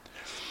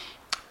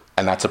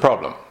 And that's a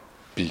problem,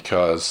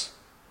 because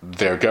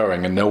they're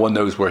going and no one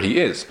knows where he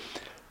is.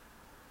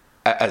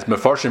 As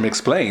Mefarshim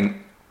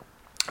explain,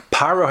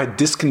 Paro had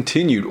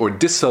discontinued or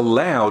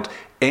disallowed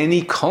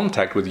any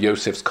contact with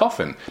Yosef's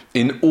coffin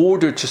in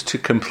order just to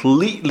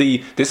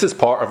completely... This is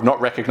part of not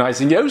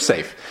recognizing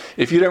Yosef.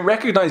 If you don't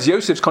recognize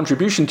Yosef's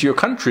contribution to your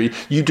country,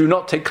 you do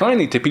not take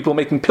kindly to people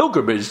making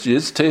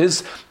pilgrimages to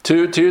his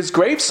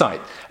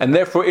gravesite. And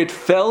therefore it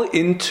fell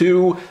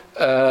into...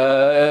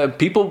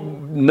 people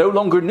no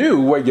longer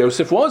knew where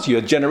Yosef was. You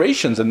had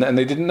generations and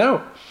they didn't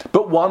know.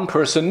 But one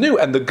person knew.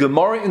 And the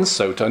Gemara in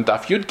Sota, on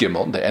Daf Yud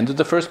Gimel, the end of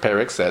the first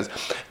parak, says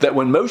that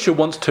when Moshe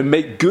wants to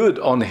make good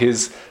on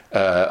his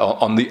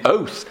on the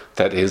oath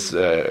that his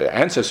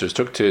ancestors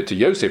took to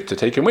Yosef to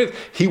take him with,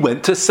 he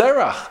went to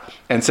Serach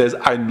and says,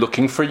 I'm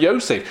looking for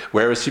Yosef.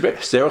 Where is he?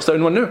 Serach's the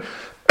only one who knew.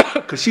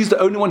 because she's the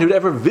only one who'd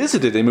ever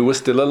visited him who was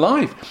still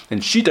alive.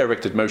 And she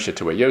directed Moshe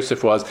to where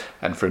Yosef was,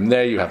 and from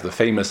there you have the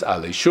famous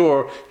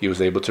shiur. He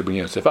was able to bring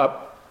Yosef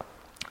up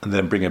and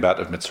then bring him out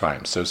of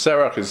Mitzrayim. So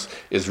Sarah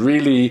is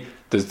really,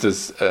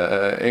 there's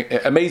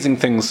amazing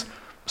things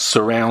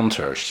surround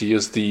her. She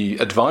is the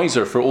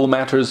advisor for all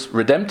matters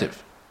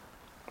redemptive.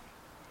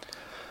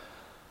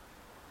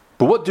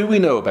 But what do we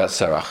know about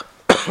Sarah?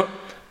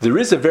 There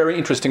is a very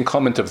interesting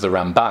comment of the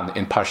Ramban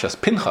in Parshas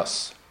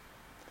Pinchas.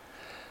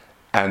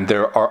 And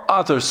there are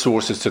other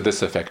sources to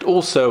this effect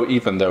also,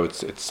 even though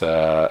it's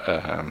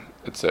a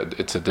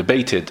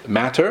debated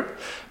matter.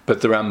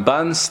 But the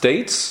Ramban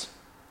states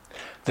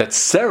that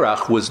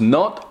Serach was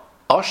not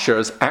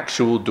Asher's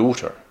actual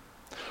daughter.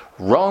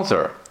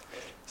 Rather,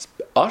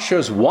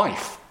 Asher's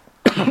wife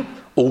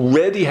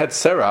already had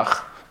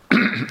Serach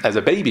as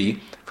a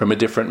baby from a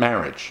different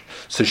marriage.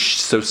 So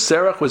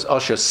Serach was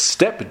Asher's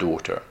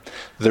stepdaughter.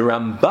 The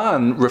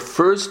Ramban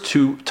refers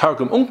to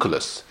Targum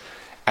Onkelos.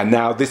 And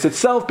now this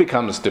itself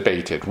becomes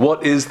debated.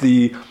 What is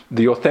the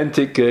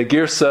authentic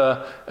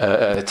Girsa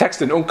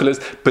text in Onkelos?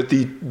 But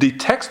the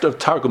text of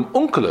Targum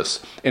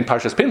Onkelos in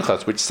Parshas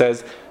Pinchas, which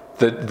says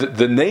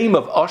the name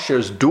of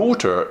Asher's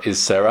daughter is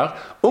Sarah,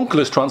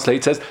 Onkelos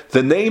translates as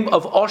the name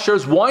of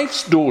Asher's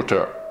wife's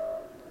daughter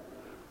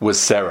was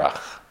Sarah.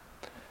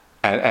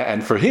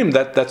 And for him,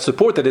 that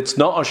support that it's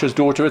not Asher's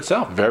daughter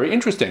itself. Very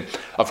interesting.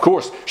 Of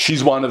course,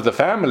 she's one of the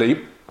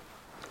family,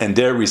 and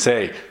dare we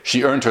say,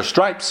 she earned her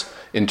stripes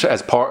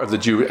as part of the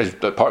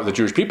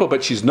Jewish people,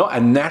 but she's not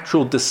a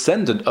natural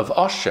descendant of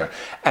Asher.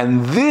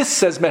 And this,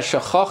 says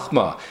Meshech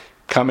Chochmah,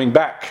 coming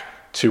back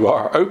to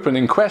our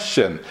opening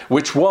question,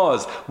 which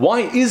was, why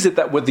is it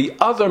that with the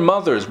other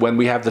mothers, when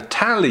we have the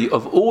tally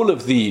of all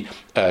of the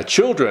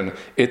children,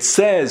 it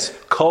says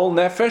kol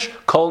nefesh,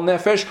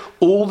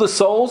 all the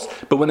souls,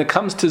 but when it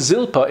comes to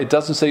Zilpah, it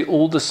doesn't say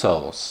all the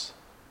souls.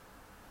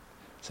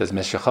 Says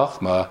Meshech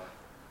Chochmah,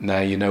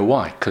 now you know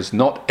why, because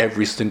not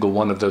every single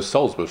one of those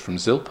souls was from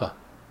Zilpah.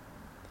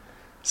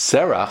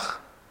 Serach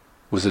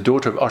was the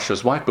daughter of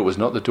Asher's wife, but was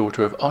not the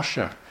daughter of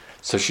Asher.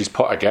 So she's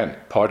part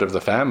of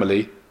the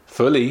family,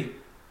 fully,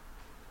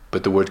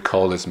 but the word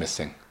kol is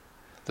missing.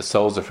 The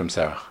souls are from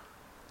Serach.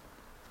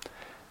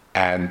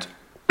 And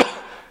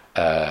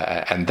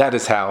that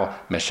is how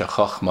Meshech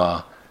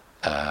Chochmah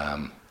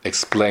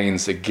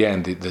explains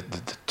again the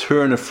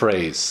turn of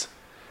phrase.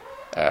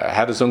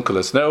 How does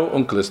Onkelos know?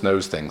 Onkelos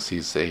knows things. He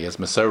has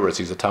Masoros.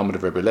 He's a Talmud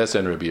of Rabbi Eliezer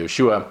and Rabbi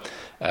Yeshua,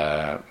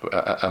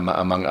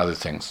 among other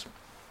things.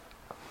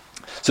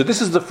 So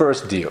this is the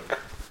first diuk.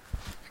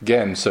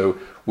 Again, so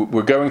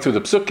we're going through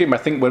the psukim. I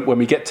think when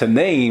we get to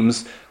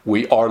names,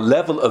 our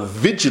level of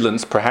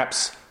vigilance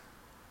perhaps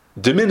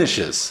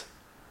diminishes.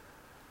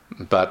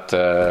 But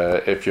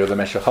if you're the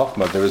Meshech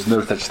Chochmah, there is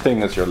no such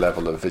thing as your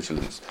level of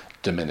vigilance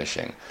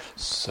diminishing.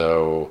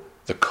 So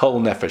the kol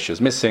nefesh is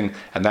missing,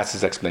 and that's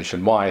his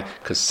explanation why,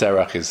 because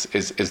Serach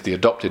is the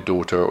adopted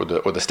daughter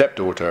or the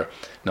stepdaughter,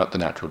 not the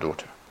natural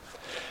daughter.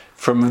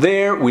 From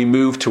there, we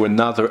move to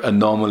another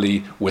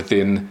anomaly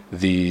within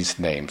these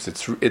names.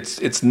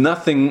 It's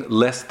nothing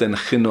less than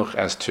chinuch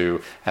as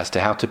to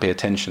how to pay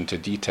attention to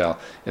detail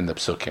in the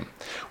psukim.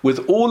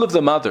 With all of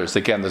the mothers,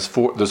 again, there's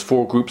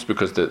four groups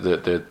because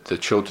the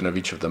children of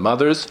each of the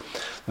mothers.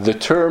 The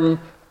term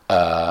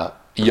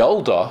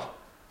yalda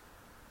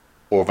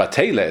or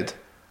vateled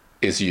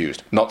is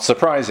used, not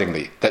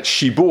surprisingly, that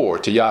she bore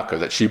to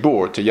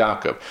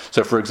Yaakov.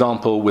 So, for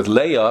example, with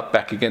Leah,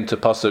 back again to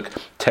pasuk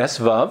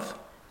Tesvav.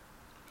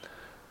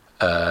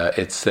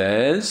 It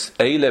says,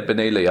 Eile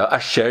b'nei Leah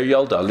asher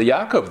yalda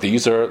liYaakov.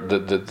 These are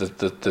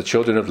the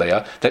children of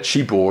Leah that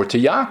she bore to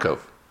Yaakov.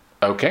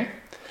 Okay?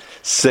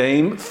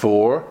 Same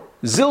for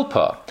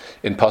Zilpah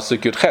in pasuk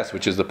Yud Ches,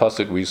 which is the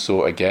pasuk we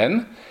saw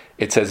again.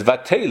 It says,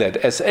 Vateled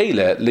es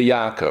Eile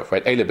liYaakov.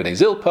 Right? Eile b'nei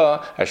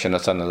Zilpah asher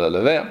nasan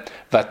leleveh.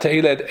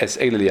 Vateled es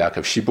Eile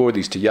liYaakov. She bore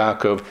these to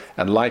Yaakov.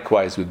 And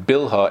likewise with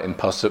Bilhah in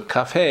pasuk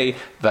Kafhei,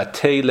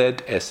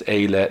 Vateled es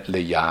Eile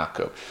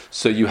liYaakov.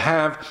 So you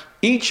have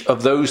each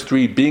of those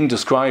three being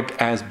described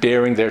as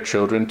bearing their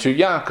children to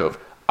Yaakov,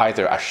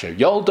 either Asher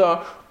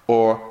Yalda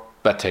or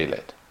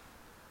Vateled.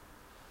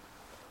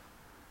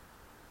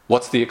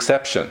 What's the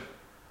exception?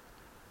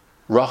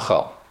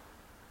 Rachel.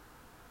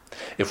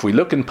 If we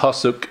look in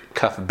pasuk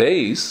Kaf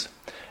Beis,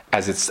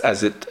 as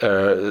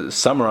it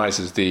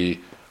summarizes the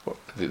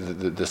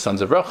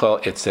sons of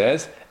Rachel, it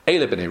says,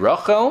 Eile b'nei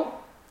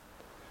Rachel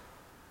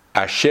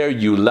Asher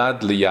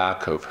Yulad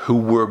liYaakov, who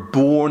were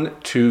born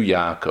to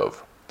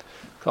Yaakov.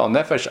 Kol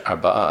Nefesh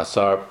Arba'a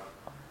Asar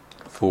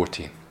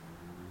 14.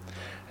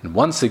 And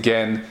once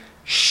again,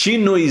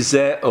 Shinui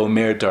Zeh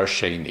Omer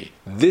Darsheni.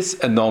 This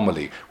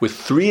anomaly, with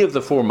three of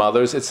the four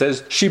mothers, it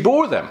says she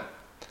bore them.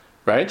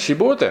 Right? She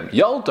bore them.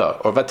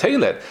 Yalda or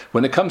Vateled.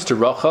 When it comes to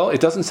Rachel,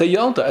 it doesn't say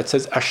Yalda, it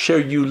says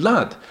Asher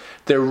Yulad.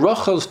 They're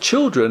Rachel's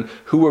children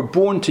who were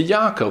born to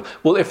Yaakov.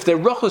 Well, if they're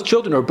Rachel's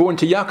children who are born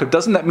to Yaakov,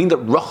 doesn't that mean that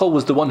Rachel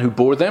was the one who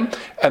bore them?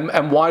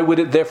 And why would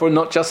it therefore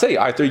not just say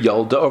either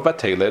Yalda or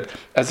Vateled,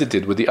 as it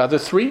did with the other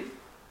three?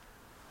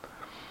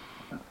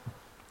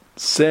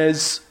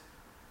 Says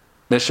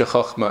Meshech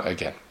Chochmah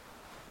again.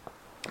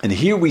 And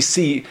here we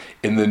see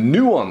in the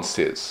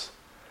nuances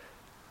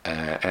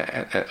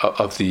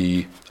of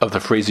the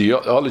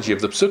phraseology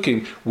of the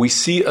psukim, we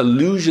see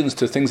allusions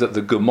to things that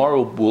the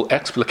Gemara will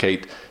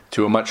explicate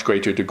to a much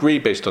greater degree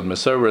based on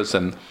Masoras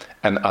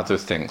and other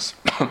things.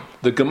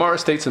 The Gemara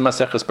states in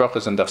Maseches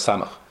Brachos and Daf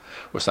Samach,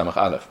 or Samach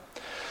Aleph,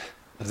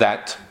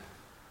 that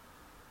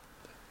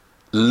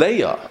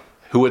Leah,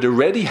 who had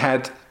already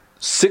had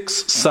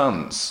 6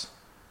 sons,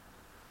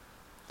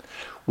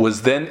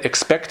 was then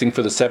expecting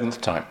for the 7th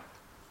time.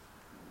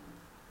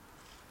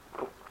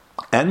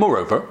 And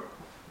moreover,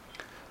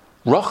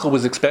 Rachel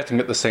was expecting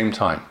at the same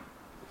time.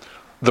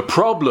 The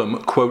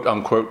problem, quote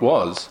unquote,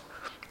 was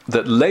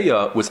that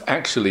Leah was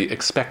actually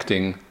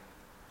expecting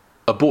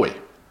a boy,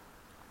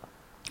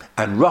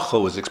 and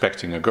Rachel was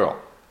expecting a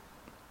girl.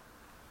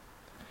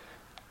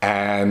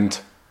 And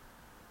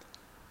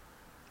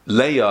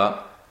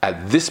Leah,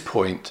 at this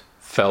point,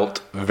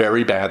 felt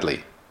very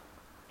badly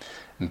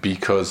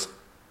because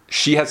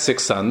she had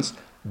 6 sons,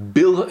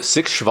 6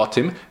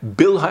 Shvatim.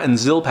 Bilhah and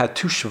Zilpah had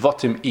 2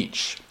 Shvatim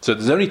each. So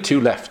there's only 2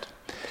 left.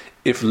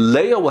 If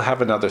Leah will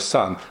have another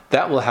son,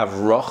 that will have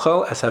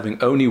Rachel as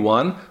having only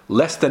 1,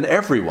 less than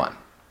everyone.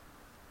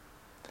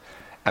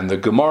 And the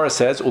Gemara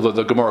says, although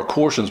the Gemara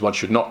cautions one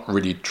should not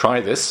really try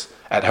this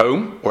at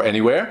home or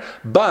anywhere,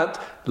 but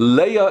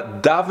Leah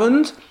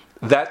davened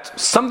that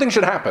something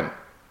should happen,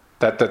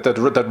 that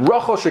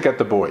Rachel should get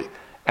the boy,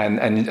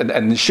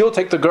 and she'll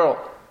take the girl,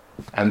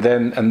 and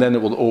then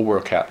it will all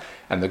work out.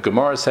 And the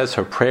Gemara says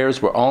her prayers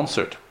were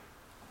answered,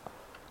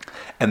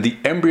 and the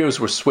embryos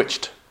were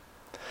switched.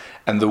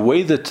 And the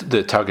way that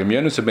the Targum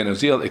Yonus ben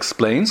Uziel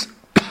explains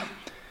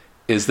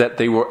is that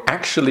they were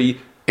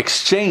actually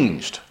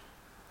exchanged,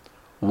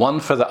 one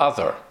for the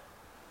other.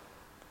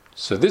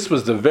 So this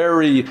was the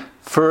very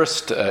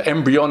first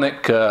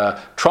embryonic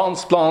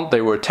transplant.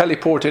 They were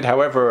teleported,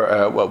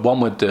 however one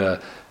would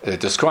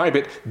describe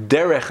it,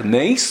 derech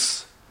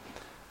nes,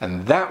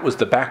 and that was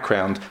the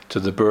background to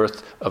the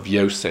birth of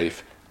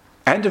Yosef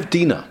and of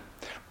Dinah.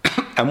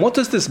 And what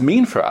does this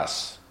mean for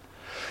us?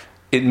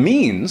 It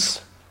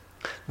means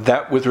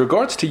that with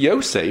regards to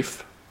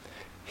Yosef,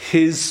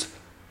 his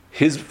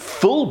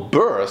full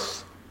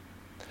birth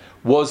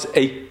was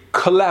a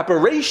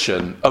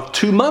collaboration of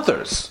 2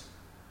 mothers,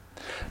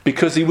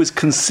 because he was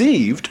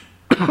conceived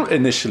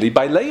initially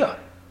by Leah,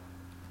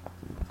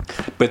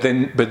 but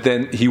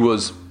then he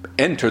was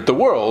entered the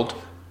world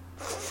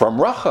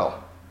from Rachel.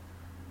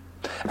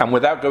 And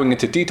without going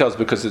into details,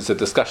 because it's a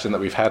discussion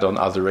that we've had on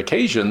other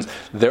occasions,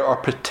 there are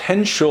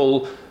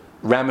potential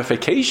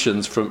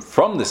ramifications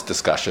from this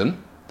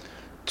discussion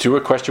to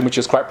a question which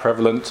is quite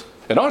prevalent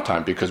in our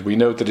time, because we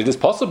know that it is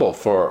possible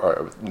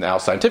for, now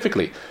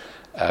scientifically,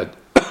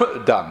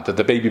 done, that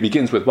the baby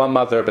begins with one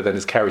mother but then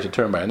is carried to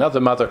term by another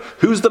mother.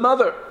 Who's the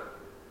mother?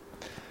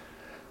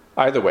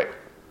 Either way.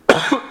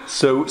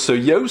 So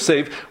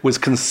Yosef was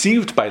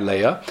conceived by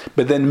Leah,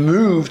 but then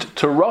moved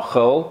to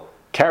Rachel,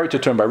 carried to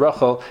term by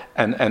Rachel,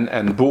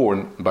 and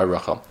born by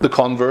Rachel. The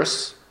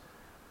converse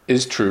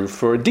is true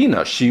for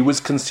Dinah. She was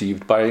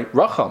conceived by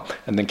Rachel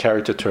and then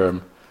carried to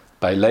term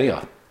by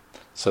Leah.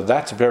 So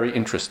that's very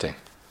interesting.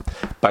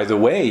 By the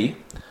way,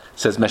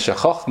 says Meshech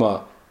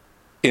Chochmah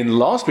in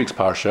last week's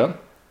parsha,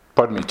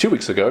 2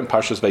 weeks ago, in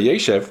Parshas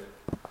Vayeshev,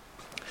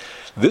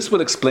 this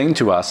will explain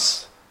to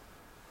us,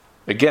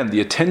 again, the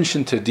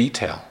attention to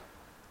detail.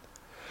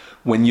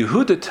 When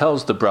Yehuda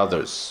tells the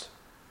brothers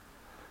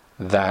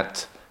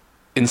that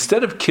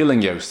instead of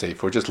killing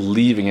Yosef or just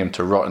leaving him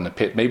to rot in a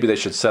pit, maybe they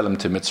should sell him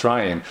to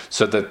Mitzrayim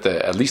so that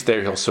at least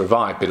there he'll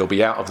survive, but he'll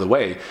be out of the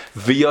way.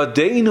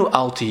 V'yadeinu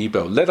al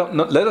tihibo.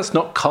 Let us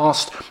not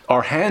cast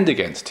our hand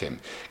against him.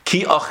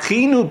 Ki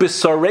achinu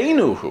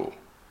b'sareinu hu.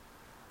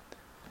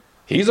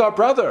 He's our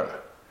brother.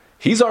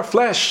 He's our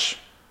flesh.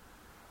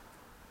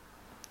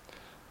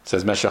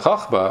 Says Meshech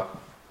Chochmah,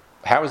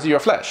 how is he your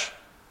flesh?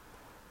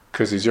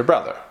 Because he's your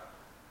brother.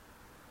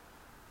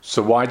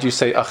 So why do you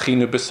say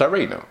achinu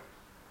b'sareinu?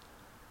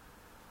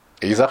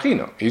 He's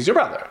achinu. He's your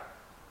brother.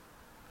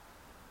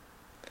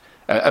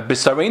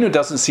 B'sareinu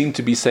doesn't seem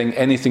to be saying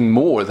anything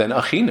more than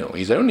achinu.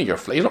 He's only your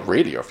flesh. He's not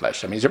really your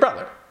flesh. I mean, he's your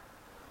brother.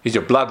 He's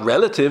your blood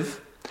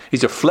relative.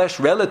 He's your flesh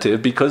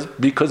relative because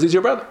he's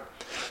your brother.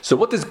 So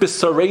what does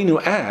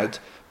b'sareinu add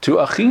to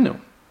achinu?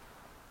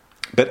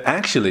 But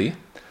actually,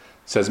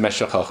 says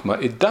Meshech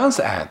Chochmah, it does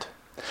add.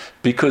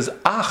 Because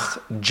ach,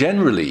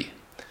 generally,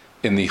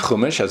 in the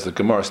Chumash, as the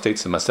Gemara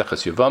states in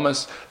Maseches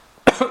Yevamos,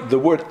 the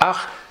word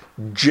ach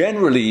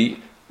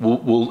generally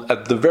will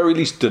at the very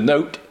least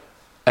denote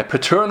a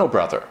paternal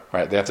brother,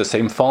 right? They have the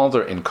same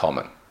father in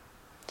common.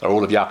 So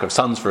all of Yaakov's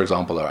sons, for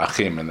example, are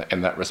achim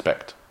in that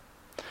respect.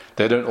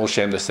 They don't all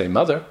share the same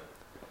mother.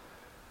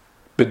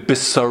 But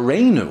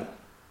b'sareinu,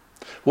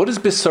 what does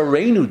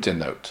b'sareinu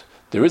denote?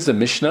 There is a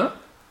Mishnah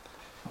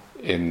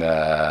in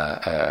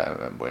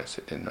where is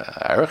it? In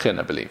Arachin,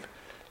 I believe.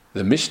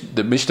 The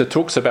Mishnah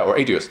talks about, or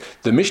Edius,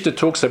 the Mishnah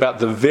talks about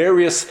the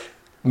various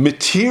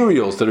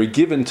materials that are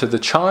given to the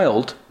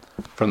child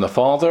from the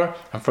father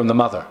and from the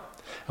mother.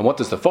 And what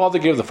does the father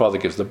give? The father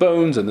gives the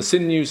bones and the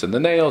sinews and the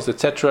nails,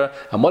 etc.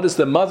 And what does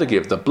the mother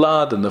give? The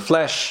blood and the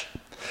flesh.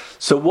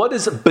 So what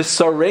does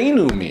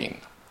Bisarenu mean?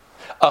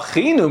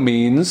 Achinu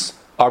means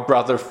our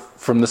brother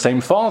from the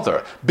same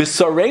father.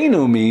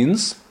 Bisarenu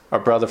means our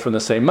brother from the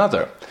same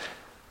mother.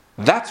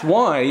 That's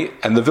why,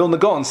 and the Vilna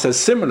Gaon says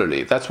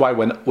similarly, that's why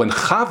when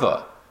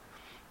Chava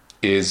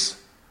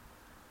is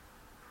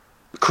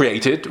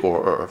created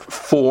or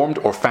formed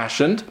or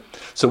fashioned,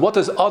 so what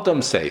does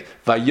Adam say?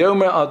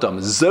 Vayomer Adam,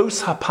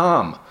 Zos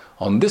hapam,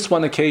 on this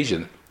one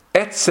occasion,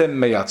 Etzem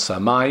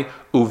meyatsamai,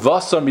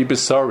 uvasar mi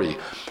bisari.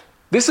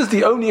 This is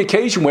the only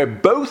occasion where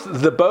both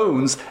the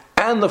bones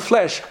and the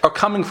flesh are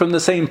coming from the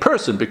same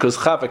person, because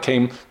Chava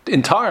came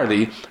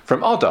entirely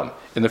from Adam.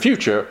 In the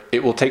future,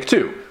 it will take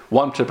two.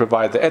 One to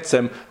provide the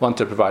etzem, one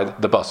to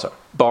provide the basar,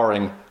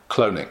 barring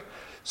cloning.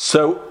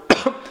 So,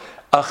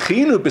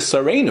 achinu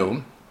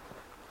bisarenu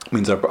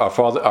means our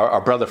father,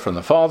 our brother from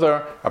the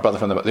father, our brother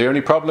from the mother. The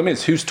only problem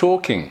is, who's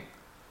talking?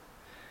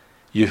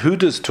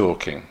 Yehuda's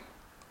talking.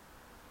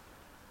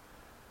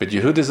 But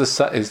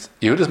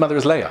Yehuda's mother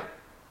is Leah.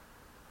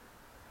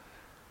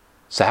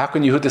 So how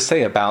can Yehuda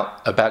say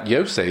about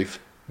Yosef,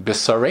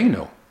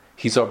 Bisarenu?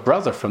 He's our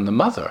brother from the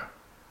mother.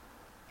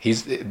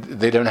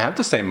 They don't have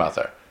the same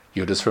mother.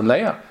 Yehuda's from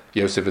Leah.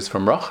 Yosef is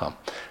from Rachel.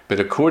 But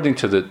according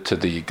to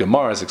the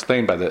Gemara, as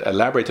explained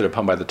elaborated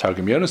upon by the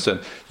Targum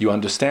Yonasan, you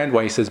understand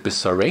why he says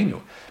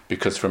Bisarenu,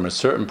 because from a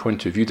certain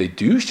point of view, they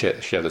do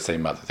share the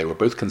same mother. They were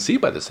both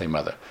conceived by the same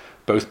mother,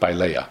 both by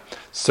Leah.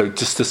 So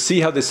just to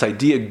see how this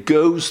idea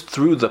goes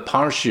through the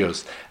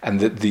parshios and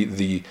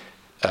the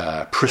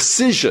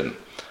precision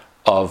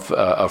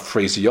of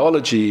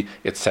phraseology,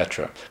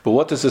 etc. But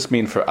what does this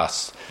mean for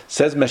us?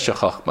 Says Meshech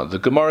Chochmah, the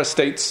Gemara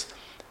states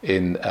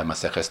in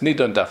Maseches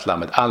Nidon, Daf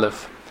Lamed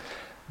Aleph,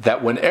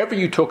 that whenever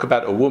you talk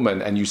about a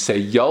woman and you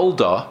say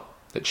Yalda,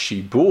 that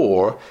she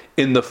bore,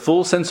 in the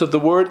full sense of the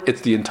word,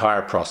 it's the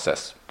entire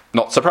process.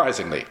 Not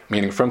surprisingly,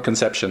 meaning from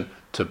conception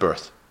to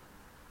birth.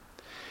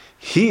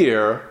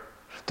 Here,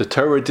 the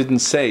Torah didn't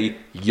say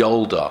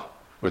Yalda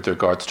with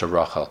regards to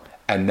Rachel.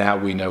 And now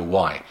we know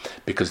why.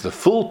 Because the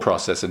full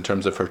process in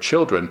terms of her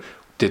children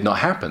did not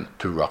happen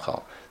to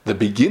Rachel. The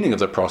beginning of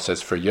the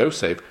process for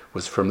Yosef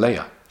was from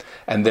Leah.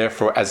 And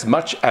therefore, as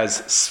much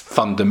as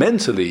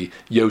fundamentally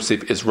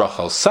Yosef is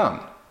Rachel's son,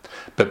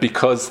 but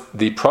because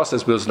the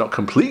process was not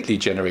completely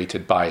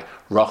generated by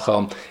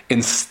Rachel,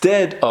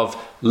 instead of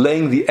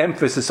laying the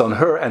emphasis on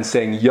her and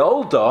saying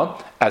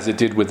Yolda, as it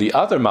did with the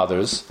other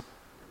mothers,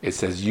 it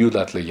says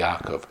Yulat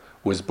Yaakov,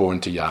 was born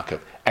to Yaakov.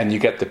 And you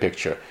get the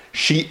picture.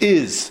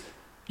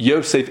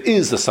 Yosef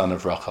is the son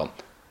of Rachel,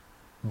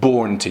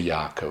 born to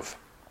Yaakov,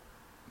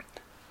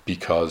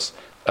 because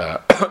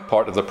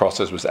part of the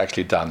process was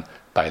actually done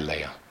by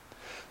Leah.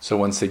 So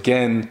once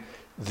again,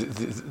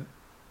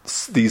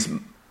 these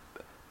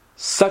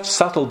such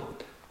subtle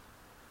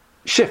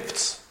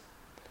shifts,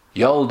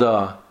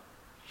 Yolda,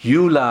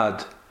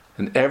 Yulad,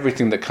 and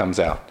everything that comes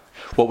out.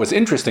 What was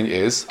interesting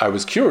is, I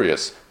was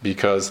curious,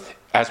 because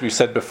as we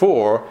said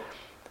before,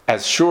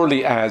 as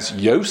surely as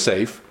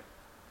Yosef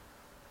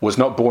was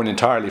not born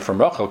entirely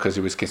from Rachel because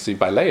he was conceived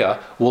by Leah,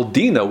 well,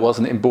 Dinah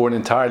wasn't born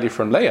entirely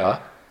from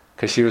Leah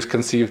because she was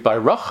conceived by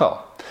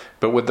Rachel.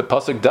 But what the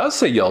pasuk does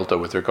say Yolda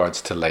with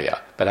regards to Leah.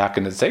 But how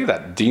can it say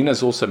that? Dinah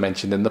is also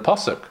mentioned in the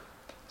pasuk.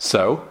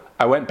 So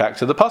I went back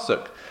to the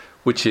pasuk,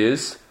 which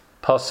is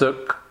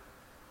pasuk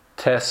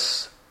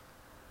tes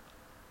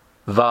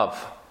vav.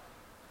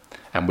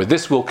 And with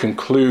this we'll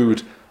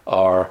conclude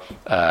our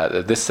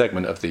this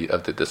segment of the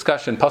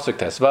discussion. Pasuk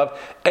tes vav.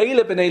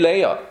 Eile b'nei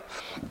Leah.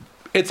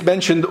 It's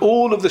mentioned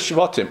all of the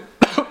Shvatim.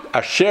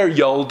 Asher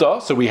Yolda,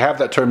 so we have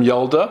that term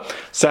Yolda.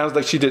 Sounds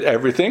like she did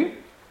everything.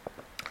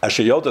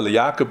 Asher Yolda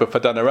leYaakov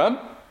b'Padan Aram.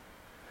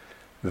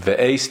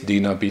 Ve'es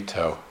Dina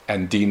bito,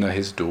 and Dina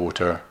his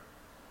daughter.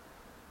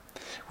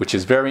 Which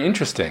is very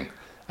interesting.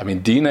 I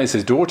mean, Dina is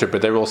his daughter,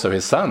 but they're also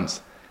his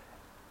sons.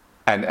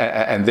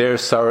 And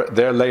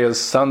they're Leah's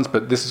sons,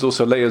 but this is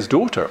also Leah's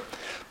daughter.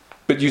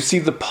 But you see,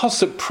 the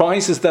pasuk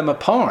prizes them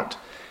apart.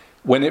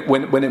 When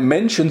it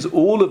mentions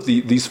all of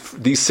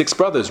these six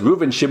brothers,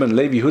 Reuven, Shimon,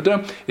 Levi,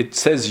 Yehuda, it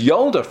says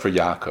Yolda for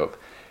Yaakov.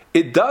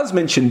 It does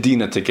mention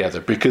Dinah together,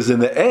 because in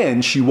the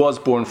end she was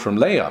born from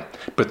Leah.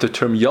 But the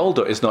term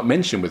Yolda is not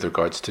mentioned with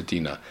regards to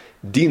Dinah.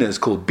 Dinah is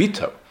called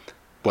Bito.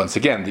 Once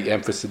again, the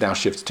emphasis now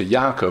shifts to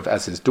Yaakov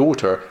as his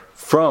daughter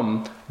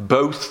from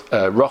both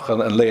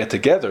Rachel and Leah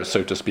together,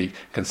 so to speak,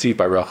 conceived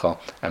by Rachel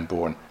and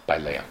born by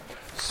Leah.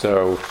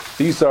 So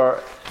these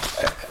are,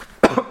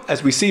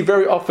 as we see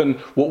very often,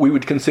 what we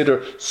would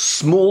consider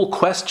small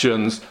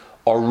questions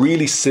are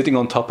really sitting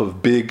on top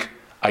of big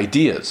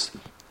ideas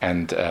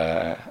and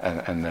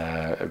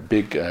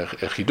big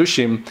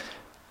chidushim,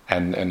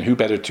 and who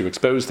better to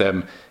expose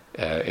them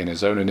in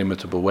his own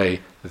inimitable way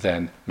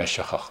than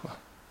Meshech Chochmah.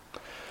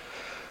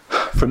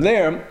 From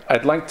there,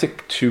 I'd like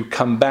to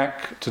come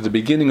back to the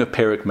beginning of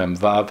Perek Mem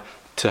Vav,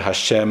 to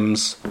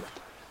Hashem's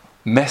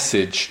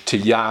message to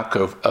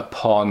Yaakov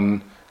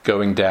upon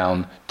going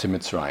down to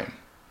Mitzrayim.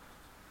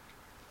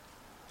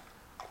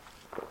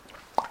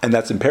 And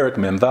that's in Perek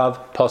Memvav,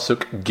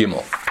 Pasuk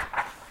Gimel.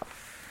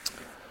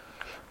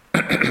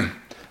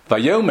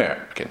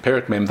 Vayomer, again,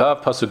 Perek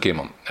Memvav, Pasuk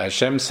Gimel.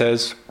 Hashem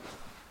says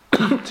to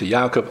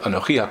Yaakov,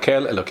 Anochi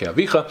hakel Elokei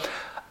avicha,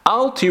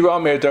 Al tira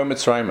me'edar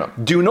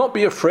Mitzrayim. Do not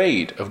be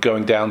afraid of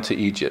going down to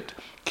Egypt.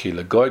 Ki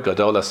legoy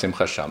gadol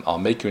simcha sham. I'll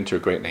make you into a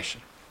great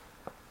nation.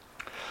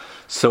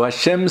 So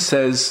Hashem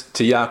says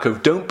to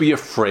Yaakov, don't be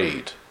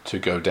afraid to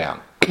go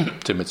down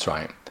to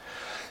Mitzrayim.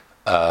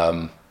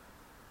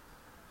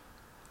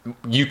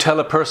 You tell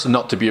a person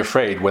not to be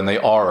afraid when they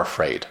are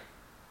afraid.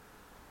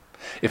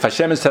 If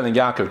Hashem is telling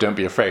Yaakov, don't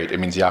be afraid, it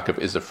means Yaakov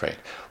is afraid.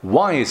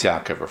 Why is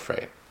Yaakov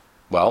afraid?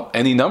 Well,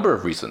 any number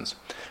of reasons.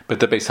 But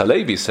the Beis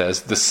Halevi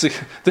says the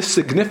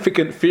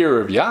significant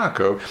fear of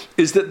Yaakov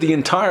is that the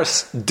entire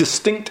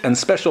distinct and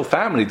special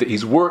family that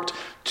he's worked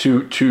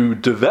to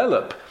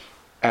develop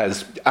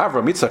as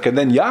Avram, Yitzchak, and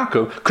then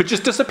Yaakov could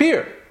just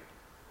disappear.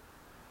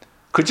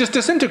 Could just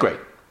disintegrate.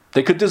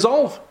 They could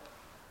dissolve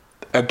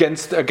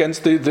against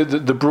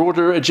the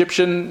broader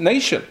Egyptian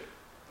nation.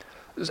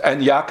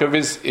 And Yaakov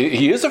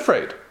is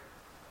afraid.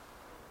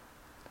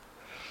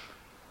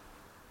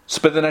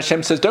 But then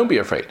Hashem says, don't be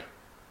afraid.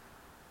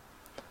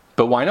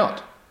 But why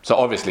not? So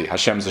obviously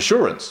Hashem's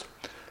assurance.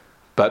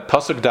 But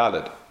Pasuk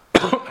Daled,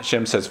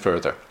 Hashem says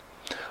further,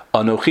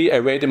 Anochi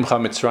eredimcha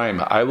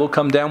Mitzrayim, I will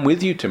come down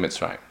with you to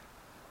Mitzrayim.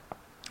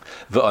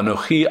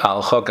 V'anochi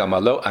alcha gam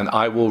alo, and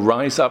I will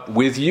rise up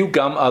with you,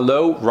 gam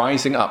alo,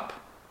 rising up.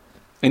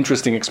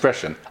 Interesting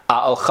expression.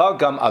 Alcha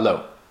gam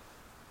alo.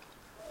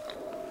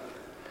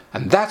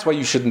 And that's why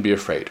you shouldn't be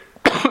afraid.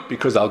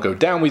 Because I'll go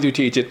down with you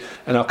to Egypt,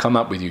 and I'll come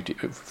up with you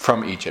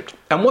from Egypt.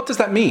 And what does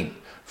that mean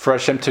for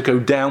Hashem to go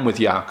down with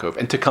Yaakov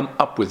and to come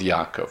up with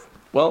Yaakov?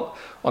 Well,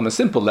 on a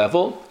simple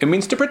level, it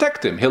means to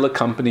protect him. He'll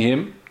accompany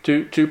him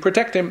to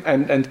protect him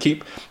and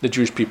keep the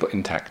Jewish people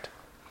intact.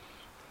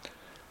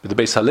 But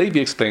the Beis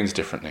Halevi explains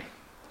differently.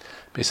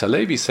 Beis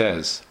Halevi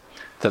says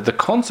that the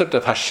concept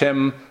of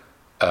Hashem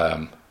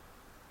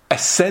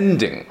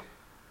ascending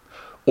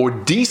or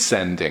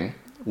descending,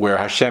 where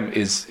Hashem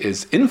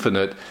is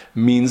infinite,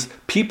 means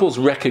people's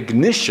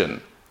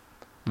recognition,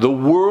 the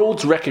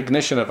world's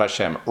recognition of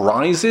Hashem,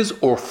 rises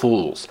or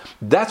falls.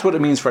 That's what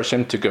it means for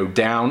Hashem to go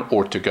down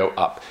or to go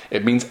up.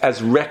 It means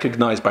as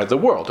recognized by the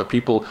world. Are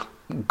people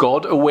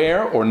God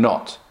aware or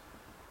not?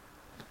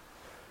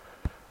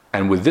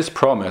 And with this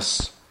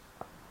promise,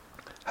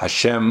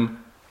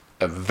 Hashem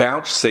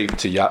vouchsafed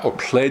to or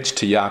pledged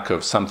to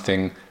Yaakov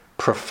something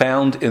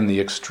profound in the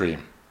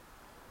extreme.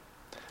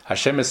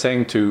 Hashem is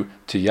saying to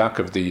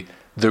Yaakov,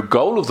 the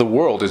goal of the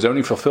world is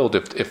only fulfilled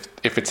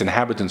if its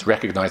inhabitants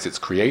recognize its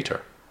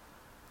creator.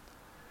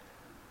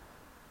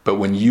 But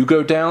when you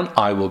go down,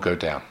 I will go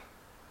down.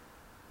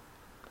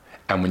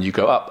 And when you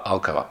go up, I'll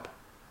go up.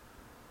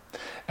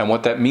 And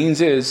what that means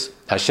is,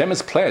 Hashem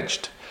has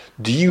pledged.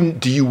 Do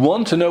you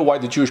want to know why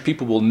the Jewish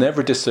people will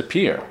never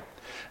disappear?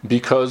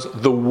 Because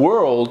the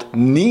world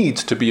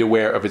needs to be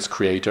aware of its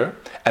creator,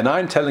 and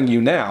I'm telling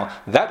you now,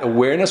 that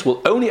awareness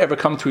will only ever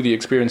come through the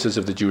experiences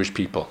of the Jewish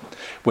people.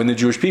 When the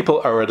Jewish people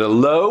are at a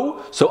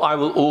low, so I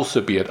will also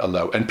be at a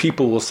low, and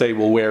people will say,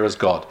 well, where is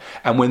God?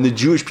 And when the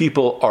Jewish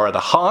people are at a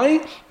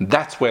high,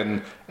 that's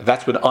when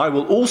I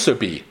will also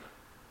be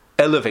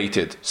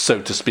elevated, so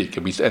to speak.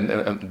 And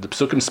the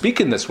Psukim speak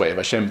in this way of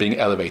Hashem being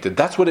elevated.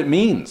 That's what it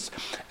means.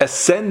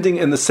 Ascending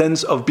in the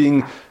sense of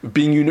being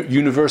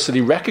universally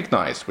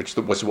recognized, which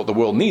was what the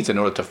world needs in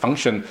order to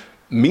function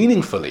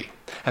meaningfully.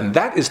 And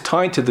that is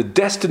tied to the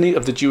destiny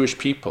of the Jewish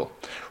people.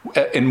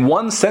 In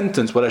one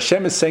sentence, what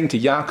Hashem is saying to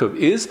Yaakov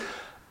is,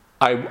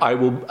 I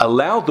will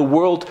allow the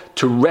world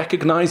to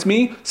recognize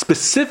me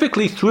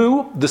specifically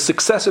through the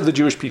success of the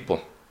Jewish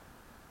people.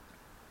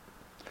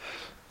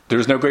 There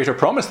is no greater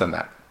promise than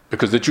that.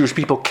 Because the Jewish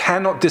people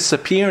cannot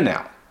disappear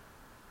now.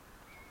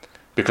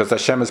 Because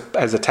Hashem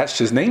has attached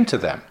His name to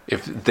them.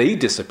 If they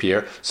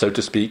disappear, so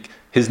to speak,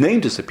 His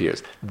name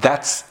disappears.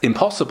 That's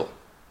impossible.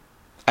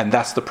 And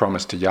that's the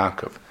promise to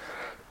Yaakov.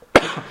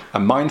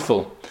 I'm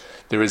mindful,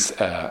 there is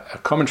a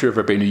commentary of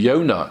Rabbeinu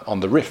Yonah on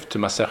the Rif to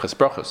Maseches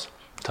Brachos.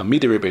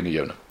 Talmidei Rabbeinu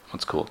Yonah,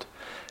 what's called.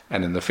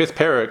 And in the 5th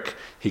parak,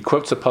 he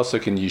quotes a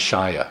pasuk in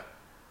Yeshaya.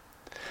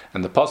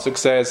 And the pasuk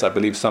says, I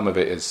believe some of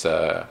it is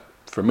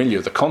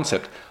familiar, the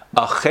concept,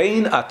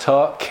 Achein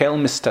ata kel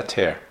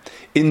mistater.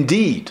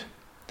 Indeed,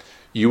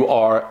 you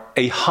are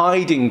a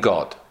hiding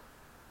God.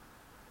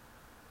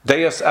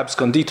 Deus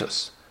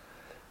absconditus.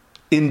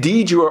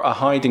 Indeed, you are a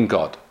hiding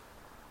God.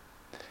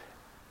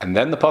 And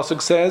then the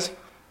pasuk says,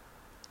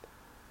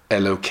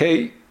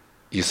 Elokei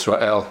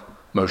Yisrael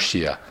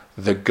Moshiach.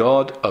 The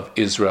God of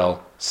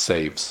Israel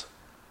saves.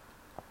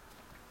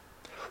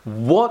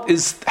 How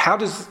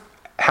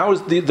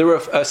is there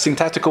a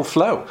syntactical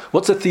flow?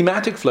 What's the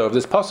thematic flow of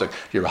this pasuk?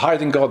 You're a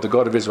hiding God, the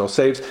God of Israel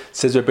saves.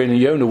 Says Rabbeinu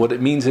Yonah, what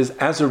it means is,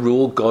 as a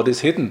rule, God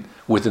is hidden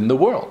within the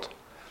world.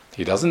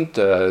 He doesn't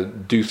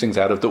do things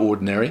out of the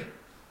ordinary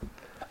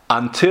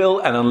until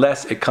and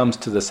unless it comes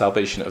to the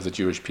salvation of the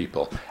Jewish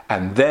people.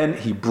 And then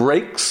He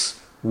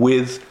breaks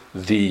with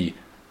the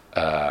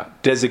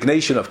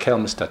designation of kel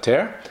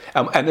mistater,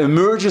 and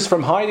emerges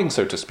from hiding,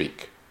 so to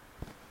speak,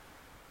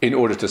 in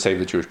order to save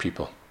the Jewish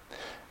people.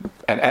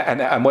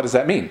 And what does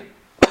that mean?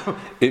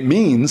 It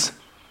means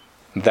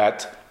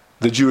that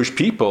the Jewish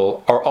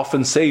people are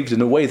often saved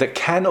in a way that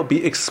cannot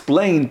be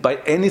explained by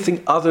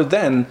anything other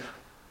than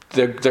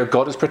their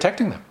God is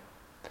protecting them.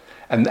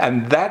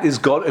 And that is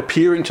God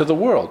appearing to the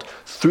world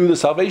through the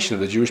salvation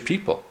of the Jewish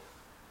people.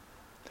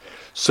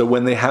 So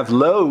when they have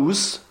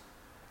lows,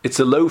 it's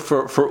a low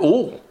for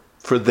all,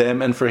 for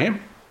them and for him.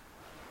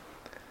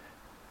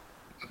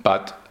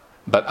 But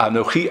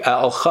Anochi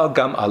a'alcha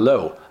gam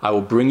alo, I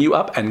will bring you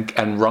up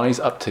and rise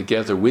up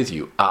together with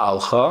you.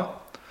 A'alcha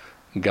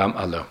gam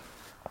alo.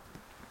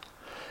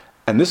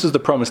 And this is the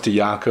promise to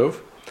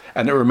Yaakov,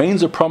 and it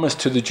remains a promise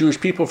to the Jewish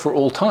people for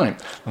all time.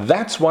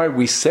 That's why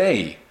we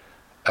say,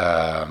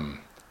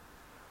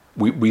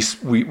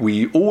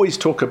 we always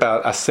talk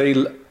about asay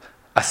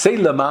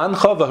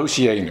lamancha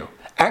v'hoshienu.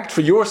 Act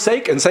for your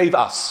sake and save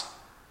us.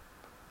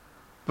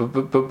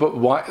 But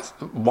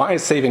why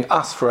is saving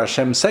us for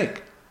Hashem's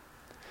sake?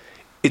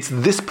 It's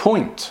this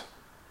point.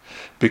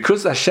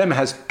 Because Hashem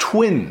has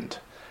twinned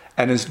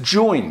and has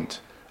joined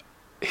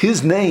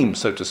his name,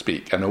 so to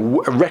speak, and a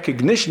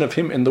recognition of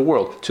him in the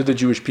world to the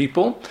Jewish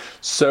people.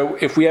 So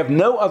if we have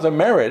no other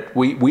merit,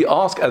 we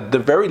ask at the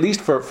very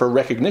least for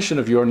recognition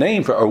of your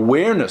name, for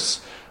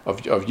awareness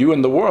of you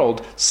in the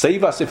world.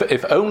 Save us,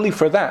 if only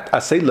for that.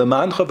 Asay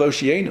lemancha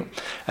v'hoshienu.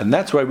 And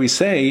that's why we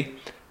say,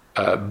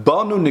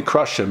 Banu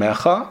nikra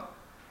shemecha,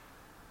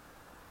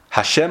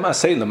 Hashem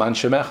asay leman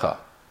shemecha.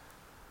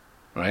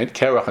 Right?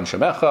 Kerach and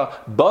shemecha,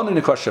 Banu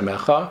nikra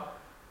shemecha,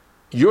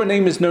 your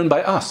name is known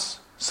by us.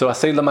 So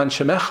asay leman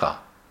shemecha,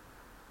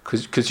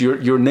 because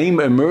your name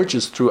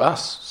emerges through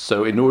us.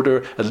 So in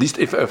order, at least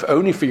if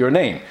only for your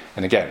name,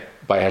 and again,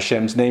 by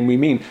Hashem's name we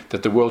mean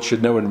that the world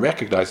should know and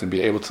recognize and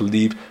be able to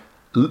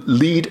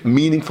lead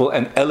meaningful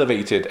and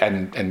elevated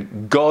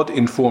and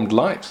God-informed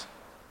lives.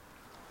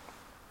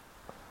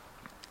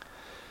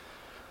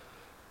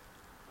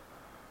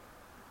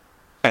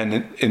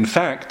 And in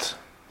fact,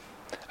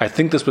 I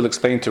think this will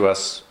explain to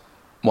us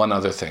one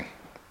other thing.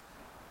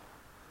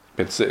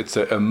 It's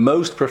a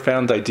most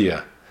profound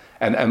idea.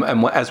 And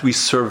as we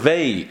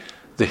survey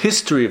the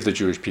history of the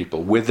Jewish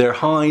people with their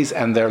highs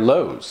and their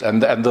lows,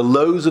 and the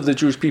lows of the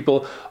Jewish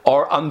people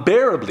are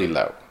unbearably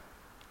low,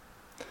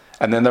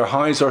 and then their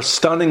highs are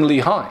stunningly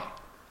high.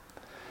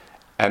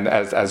 And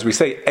as we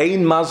say,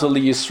 Ein mazal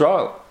li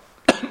Yisrael,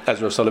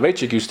 as Rav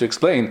Soloveitchik used to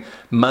explain,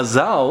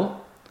 mazal,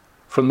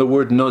 from the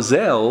word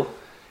nozel,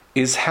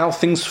 is how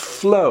things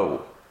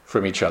flow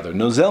from each other.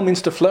 Nozel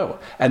means to flow,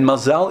 and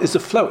mazal is a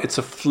flow. It's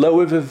a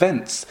flow of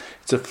events.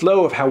 It's a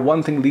flow of how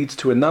one thing leads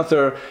to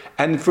another.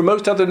 And for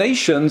most other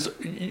nations,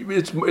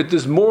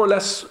 there's more or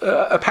less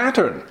a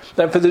pattern.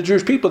 Then for the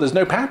Jewish people, there's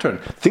no pattern.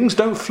 Things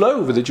don't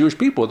flow for the Jewish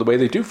people the way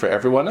they do for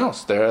everyone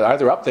else. They're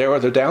either up there or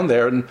they're down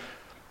there, and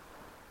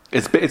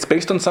it's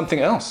based on something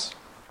else.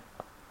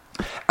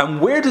 And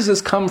where does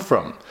this come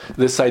from?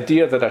 This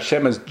idea that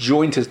Hashem has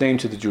joined his name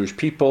to the Jewish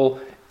people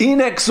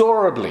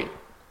inexorably.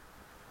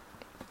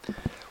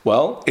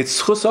 Well,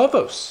 it's chus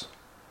avos.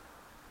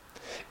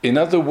 In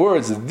other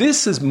words,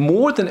 this is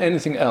more than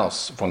anything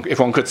else, if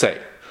one could say,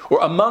 or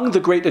among the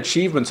great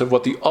achievements of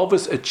what the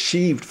avos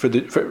achieved for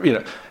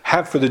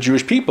the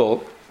Jewish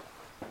people,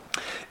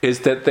 is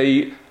that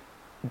they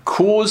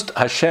caused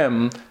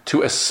Hashem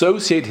to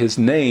associate his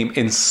name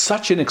in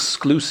such an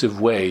exclusive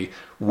way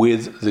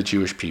with the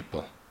Jewish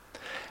people.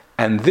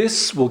 And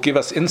this will give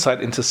us insight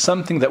into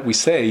something that we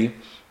say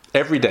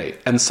every day.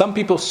 And some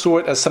people saw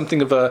it as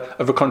something of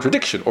a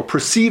contradiction, or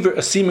perceive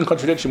a seeming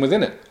contradiction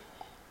within it.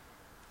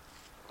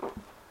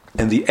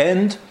 In the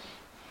end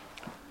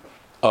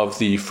of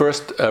the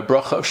first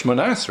bracha of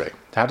Shmona Esrei,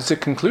 how does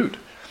it conclude?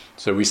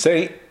 So we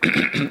say,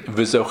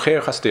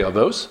 V'zocher chastei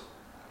avos,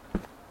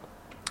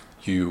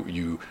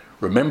 you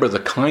remember the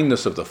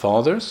kindness of the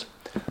fathers,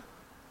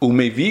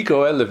 Umevi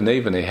goel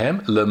levnei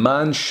v'nehem,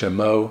 leman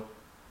shemo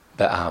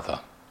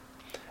be'ava.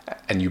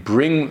 And you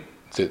bring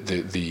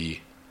the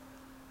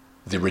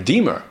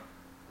Redeemer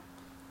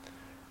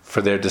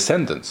for their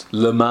descendants,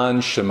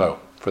 leman shemo,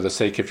 for the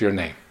sake of your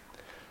name.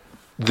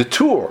 The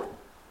Torah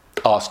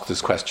asked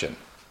this question,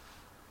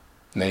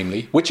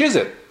 namely, which is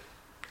it?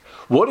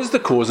 What is the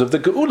cause of the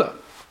Geula?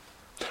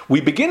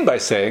 We begin by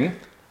saying,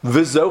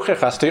 V'zocher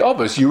chastei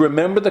avos, you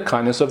remember the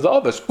kindness of the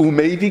avos,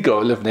 Umevi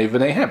goel levnei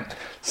v'nehem.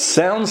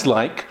 Sounds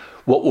like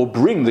what will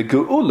bring the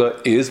Geula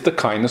is the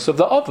kindness of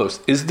the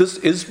avos. This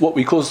is what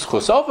we call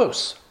chus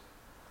avos.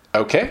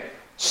 Okay,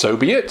 so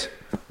be it.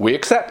 We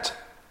accept.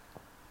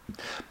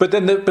 But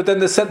then the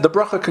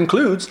bracha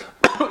concludes,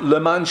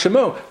 Leman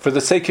Shemo, for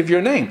the sake of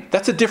your name.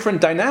 That's a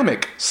different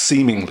dynamic,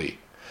 seemingly.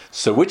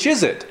 So which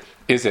is it?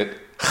 Is it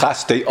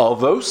Chastei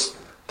Avos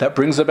that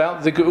brings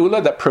about the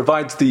Geula, that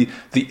provides the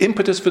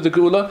impetus for the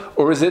Geula,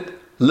 or is it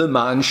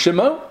Leman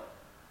Shemo?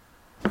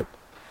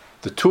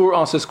 The Torah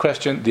asks this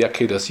question, the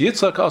Akedas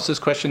Yitzchak asks this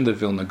question, the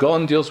Vilna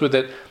Gaon deals with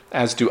it,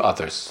 as do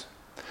others.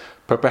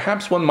 But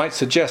perhaps one might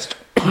suggest,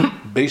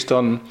 based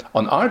on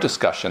our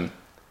discussion,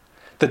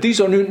 that these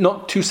are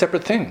not two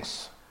separate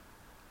things.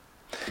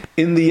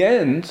 In the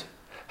end,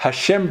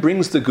 Hashem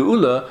brings the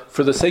Geula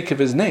for the sake of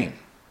His name.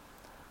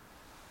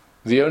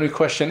 The only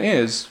question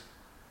is,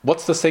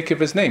 what's the sake of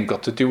His name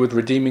got to do with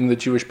redeeming the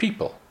Jewish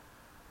people?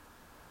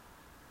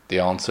 The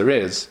answer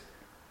is,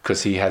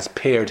 because He has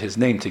paired His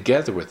name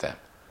together with them.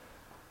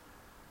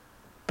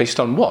 Based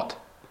on what?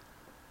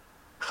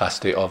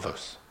 Chasdei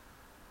Avos.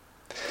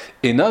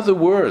 In other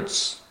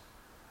words,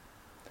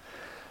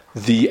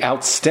 the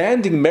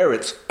outstanding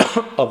merits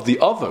of the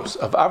Avos,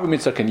 of Avraham,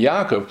 Yitzchak, and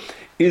Yaakov,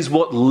 is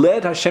what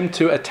led Hashem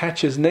to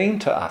attach His name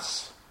to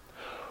us.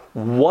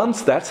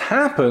 Once that's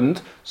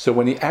happened, so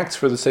when He acts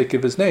for the sake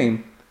of His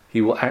name,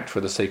 He will act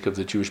for the sake of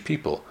the Jewish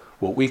people,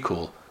 what we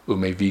call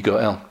Umei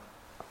Goel.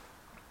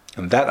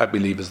 And that, I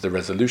believe, is the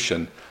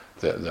resolution,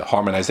 the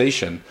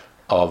harmonization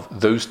of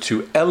those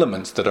two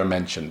elements that are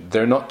mentioned.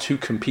 They're not two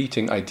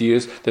competing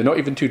ideas. They're not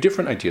even two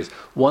different ideas.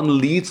 One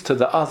leads to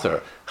the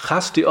other.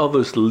 Chasdei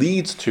Avos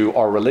leads to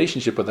our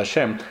relationship with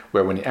Hashem,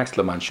 where when He acts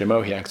L'man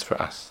Shemo, He acts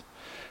for us.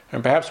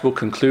 And perhaps we'll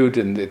conclude,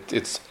 and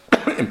it's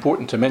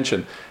important to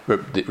mention, the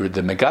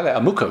Megale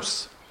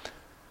Amukos,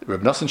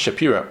 Reb Nosson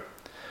Shapira,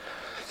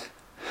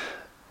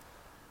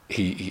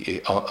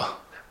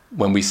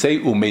 when we say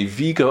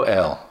Umei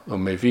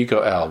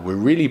Goel, we're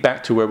really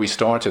back to where we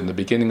started in the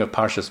beginning of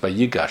Parshas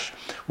Vayigash.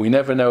 We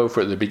never know if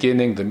we're at the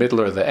beginning, the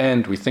middle, or the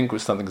end. We think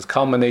something has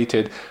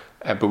culminated,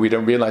 but we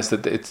don't realize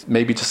that it's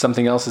maybe just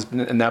something else is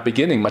now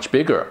beginning, much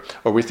bigger.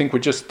 Or we think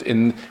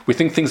we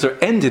think things are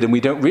ended, and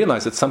we don't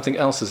realize that something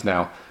else is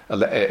now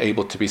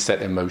able to be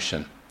set in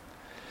motion.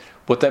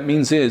 What that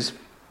means is,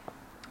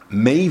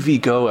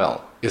 Mevi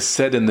Goel is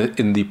said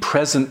in the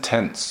present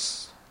tense.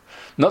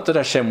 Not that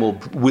Hashem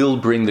will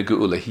bring the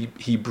Geula,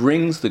 He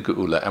brings the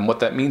Geula. And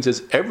what that means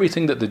is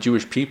everything that the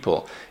Jewish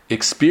people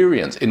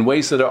experience in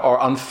ways that are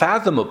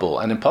unfathomable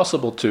and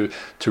impossible to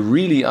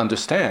really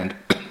understand,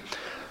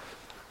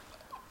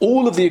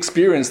 all of the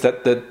experience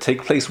that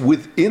take place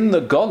within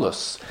the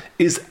Golus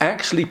is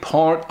actually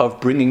part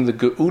of bringing the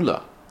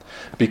Geula.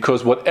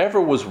 Because whatever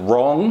was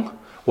wrong,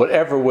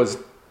 whatever was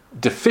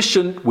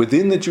deficient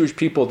within the Jewish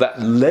people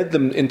that led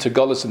them into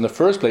Golus in the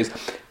first place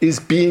is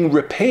being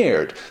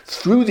repaired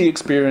through the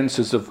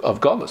experiences of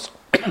Golus.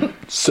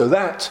 So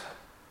that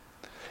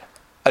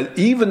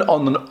even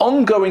on an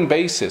ongoing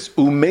basis,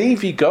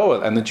 Umei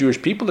Goel, and the Jewish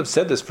people have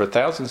said this for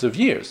thousands of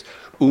years,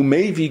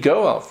 Umei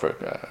Goel,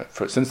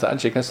 for since the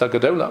Anshe Knesset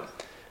Gadola,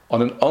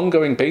 on an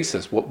ongoing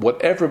basis,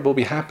 whatever will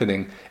be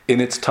happening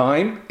in its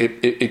time,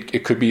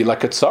 it could be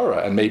like a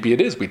tzara, and maybe it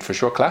is, we'd for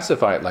sure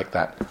classify it like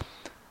that.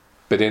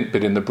 But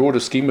in the broader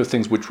scheme of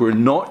things, which we're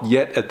not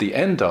yet at the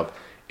end of,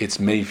 it's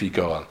Mevi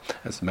Goel.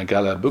 As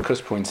Megala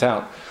Bukas points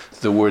out,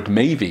 the word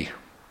Mevi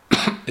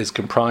is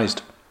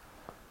comprised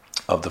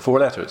of the four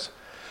letters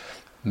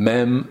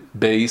Mem,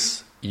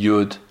 Beis,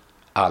 Yud,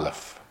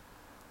 Aleph.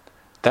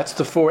 That's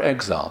the four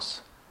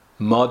exiles: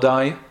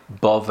 Madai,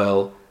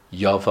 Bavel,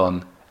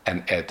 Yavan,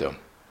 and Edom.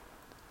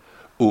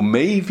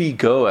 Umevi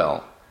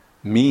Goel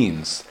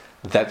means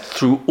that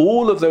through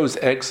all of those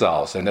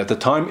exiles, and at the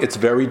time it's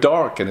very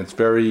dark and it's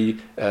very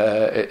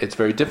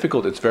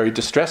difficult, it's very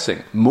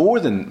distressing,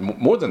 more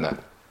than that,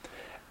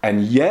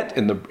 and yet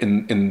in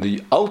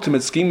the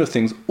ultimate scheme of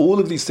things, all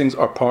of these things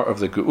are part of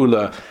the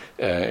Geula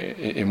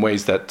in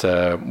ways that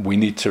we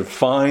need to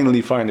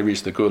finally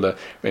reach the Geula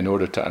in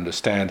order to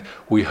understand.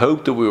 We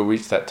hope that we will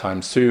reach that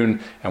time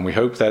soon, and we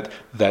hope that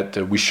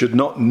we should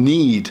not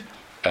need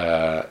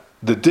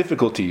the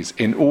difficulties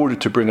in order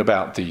to bring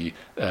about the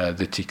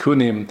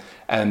tikkunim,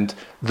 and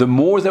the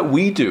more that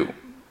we do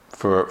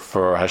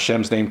for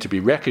Hashem's name to be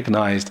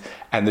recognized,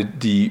 and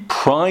the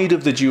pride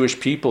of the Jewish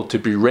people to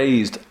be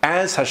raised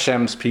as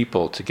Hashem's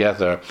people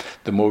together,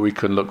 the more we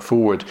can look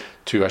forward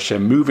to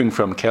Hashem moving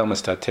from Kel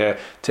Mistater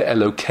to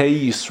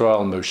Elokei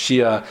Yisrael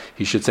Moshiach.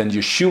 He should send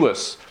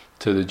Yeshuas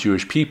to the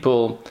Jewish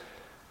people,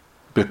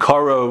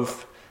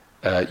 Bekarov,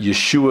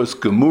 Yeshua's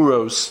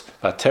Gemuros,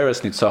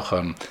 Vateres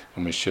Nitzachim,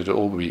 and we should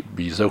all be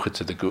Zocher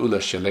to the Geula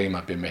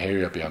Shalema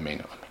b'Meheria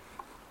b'Yameinu.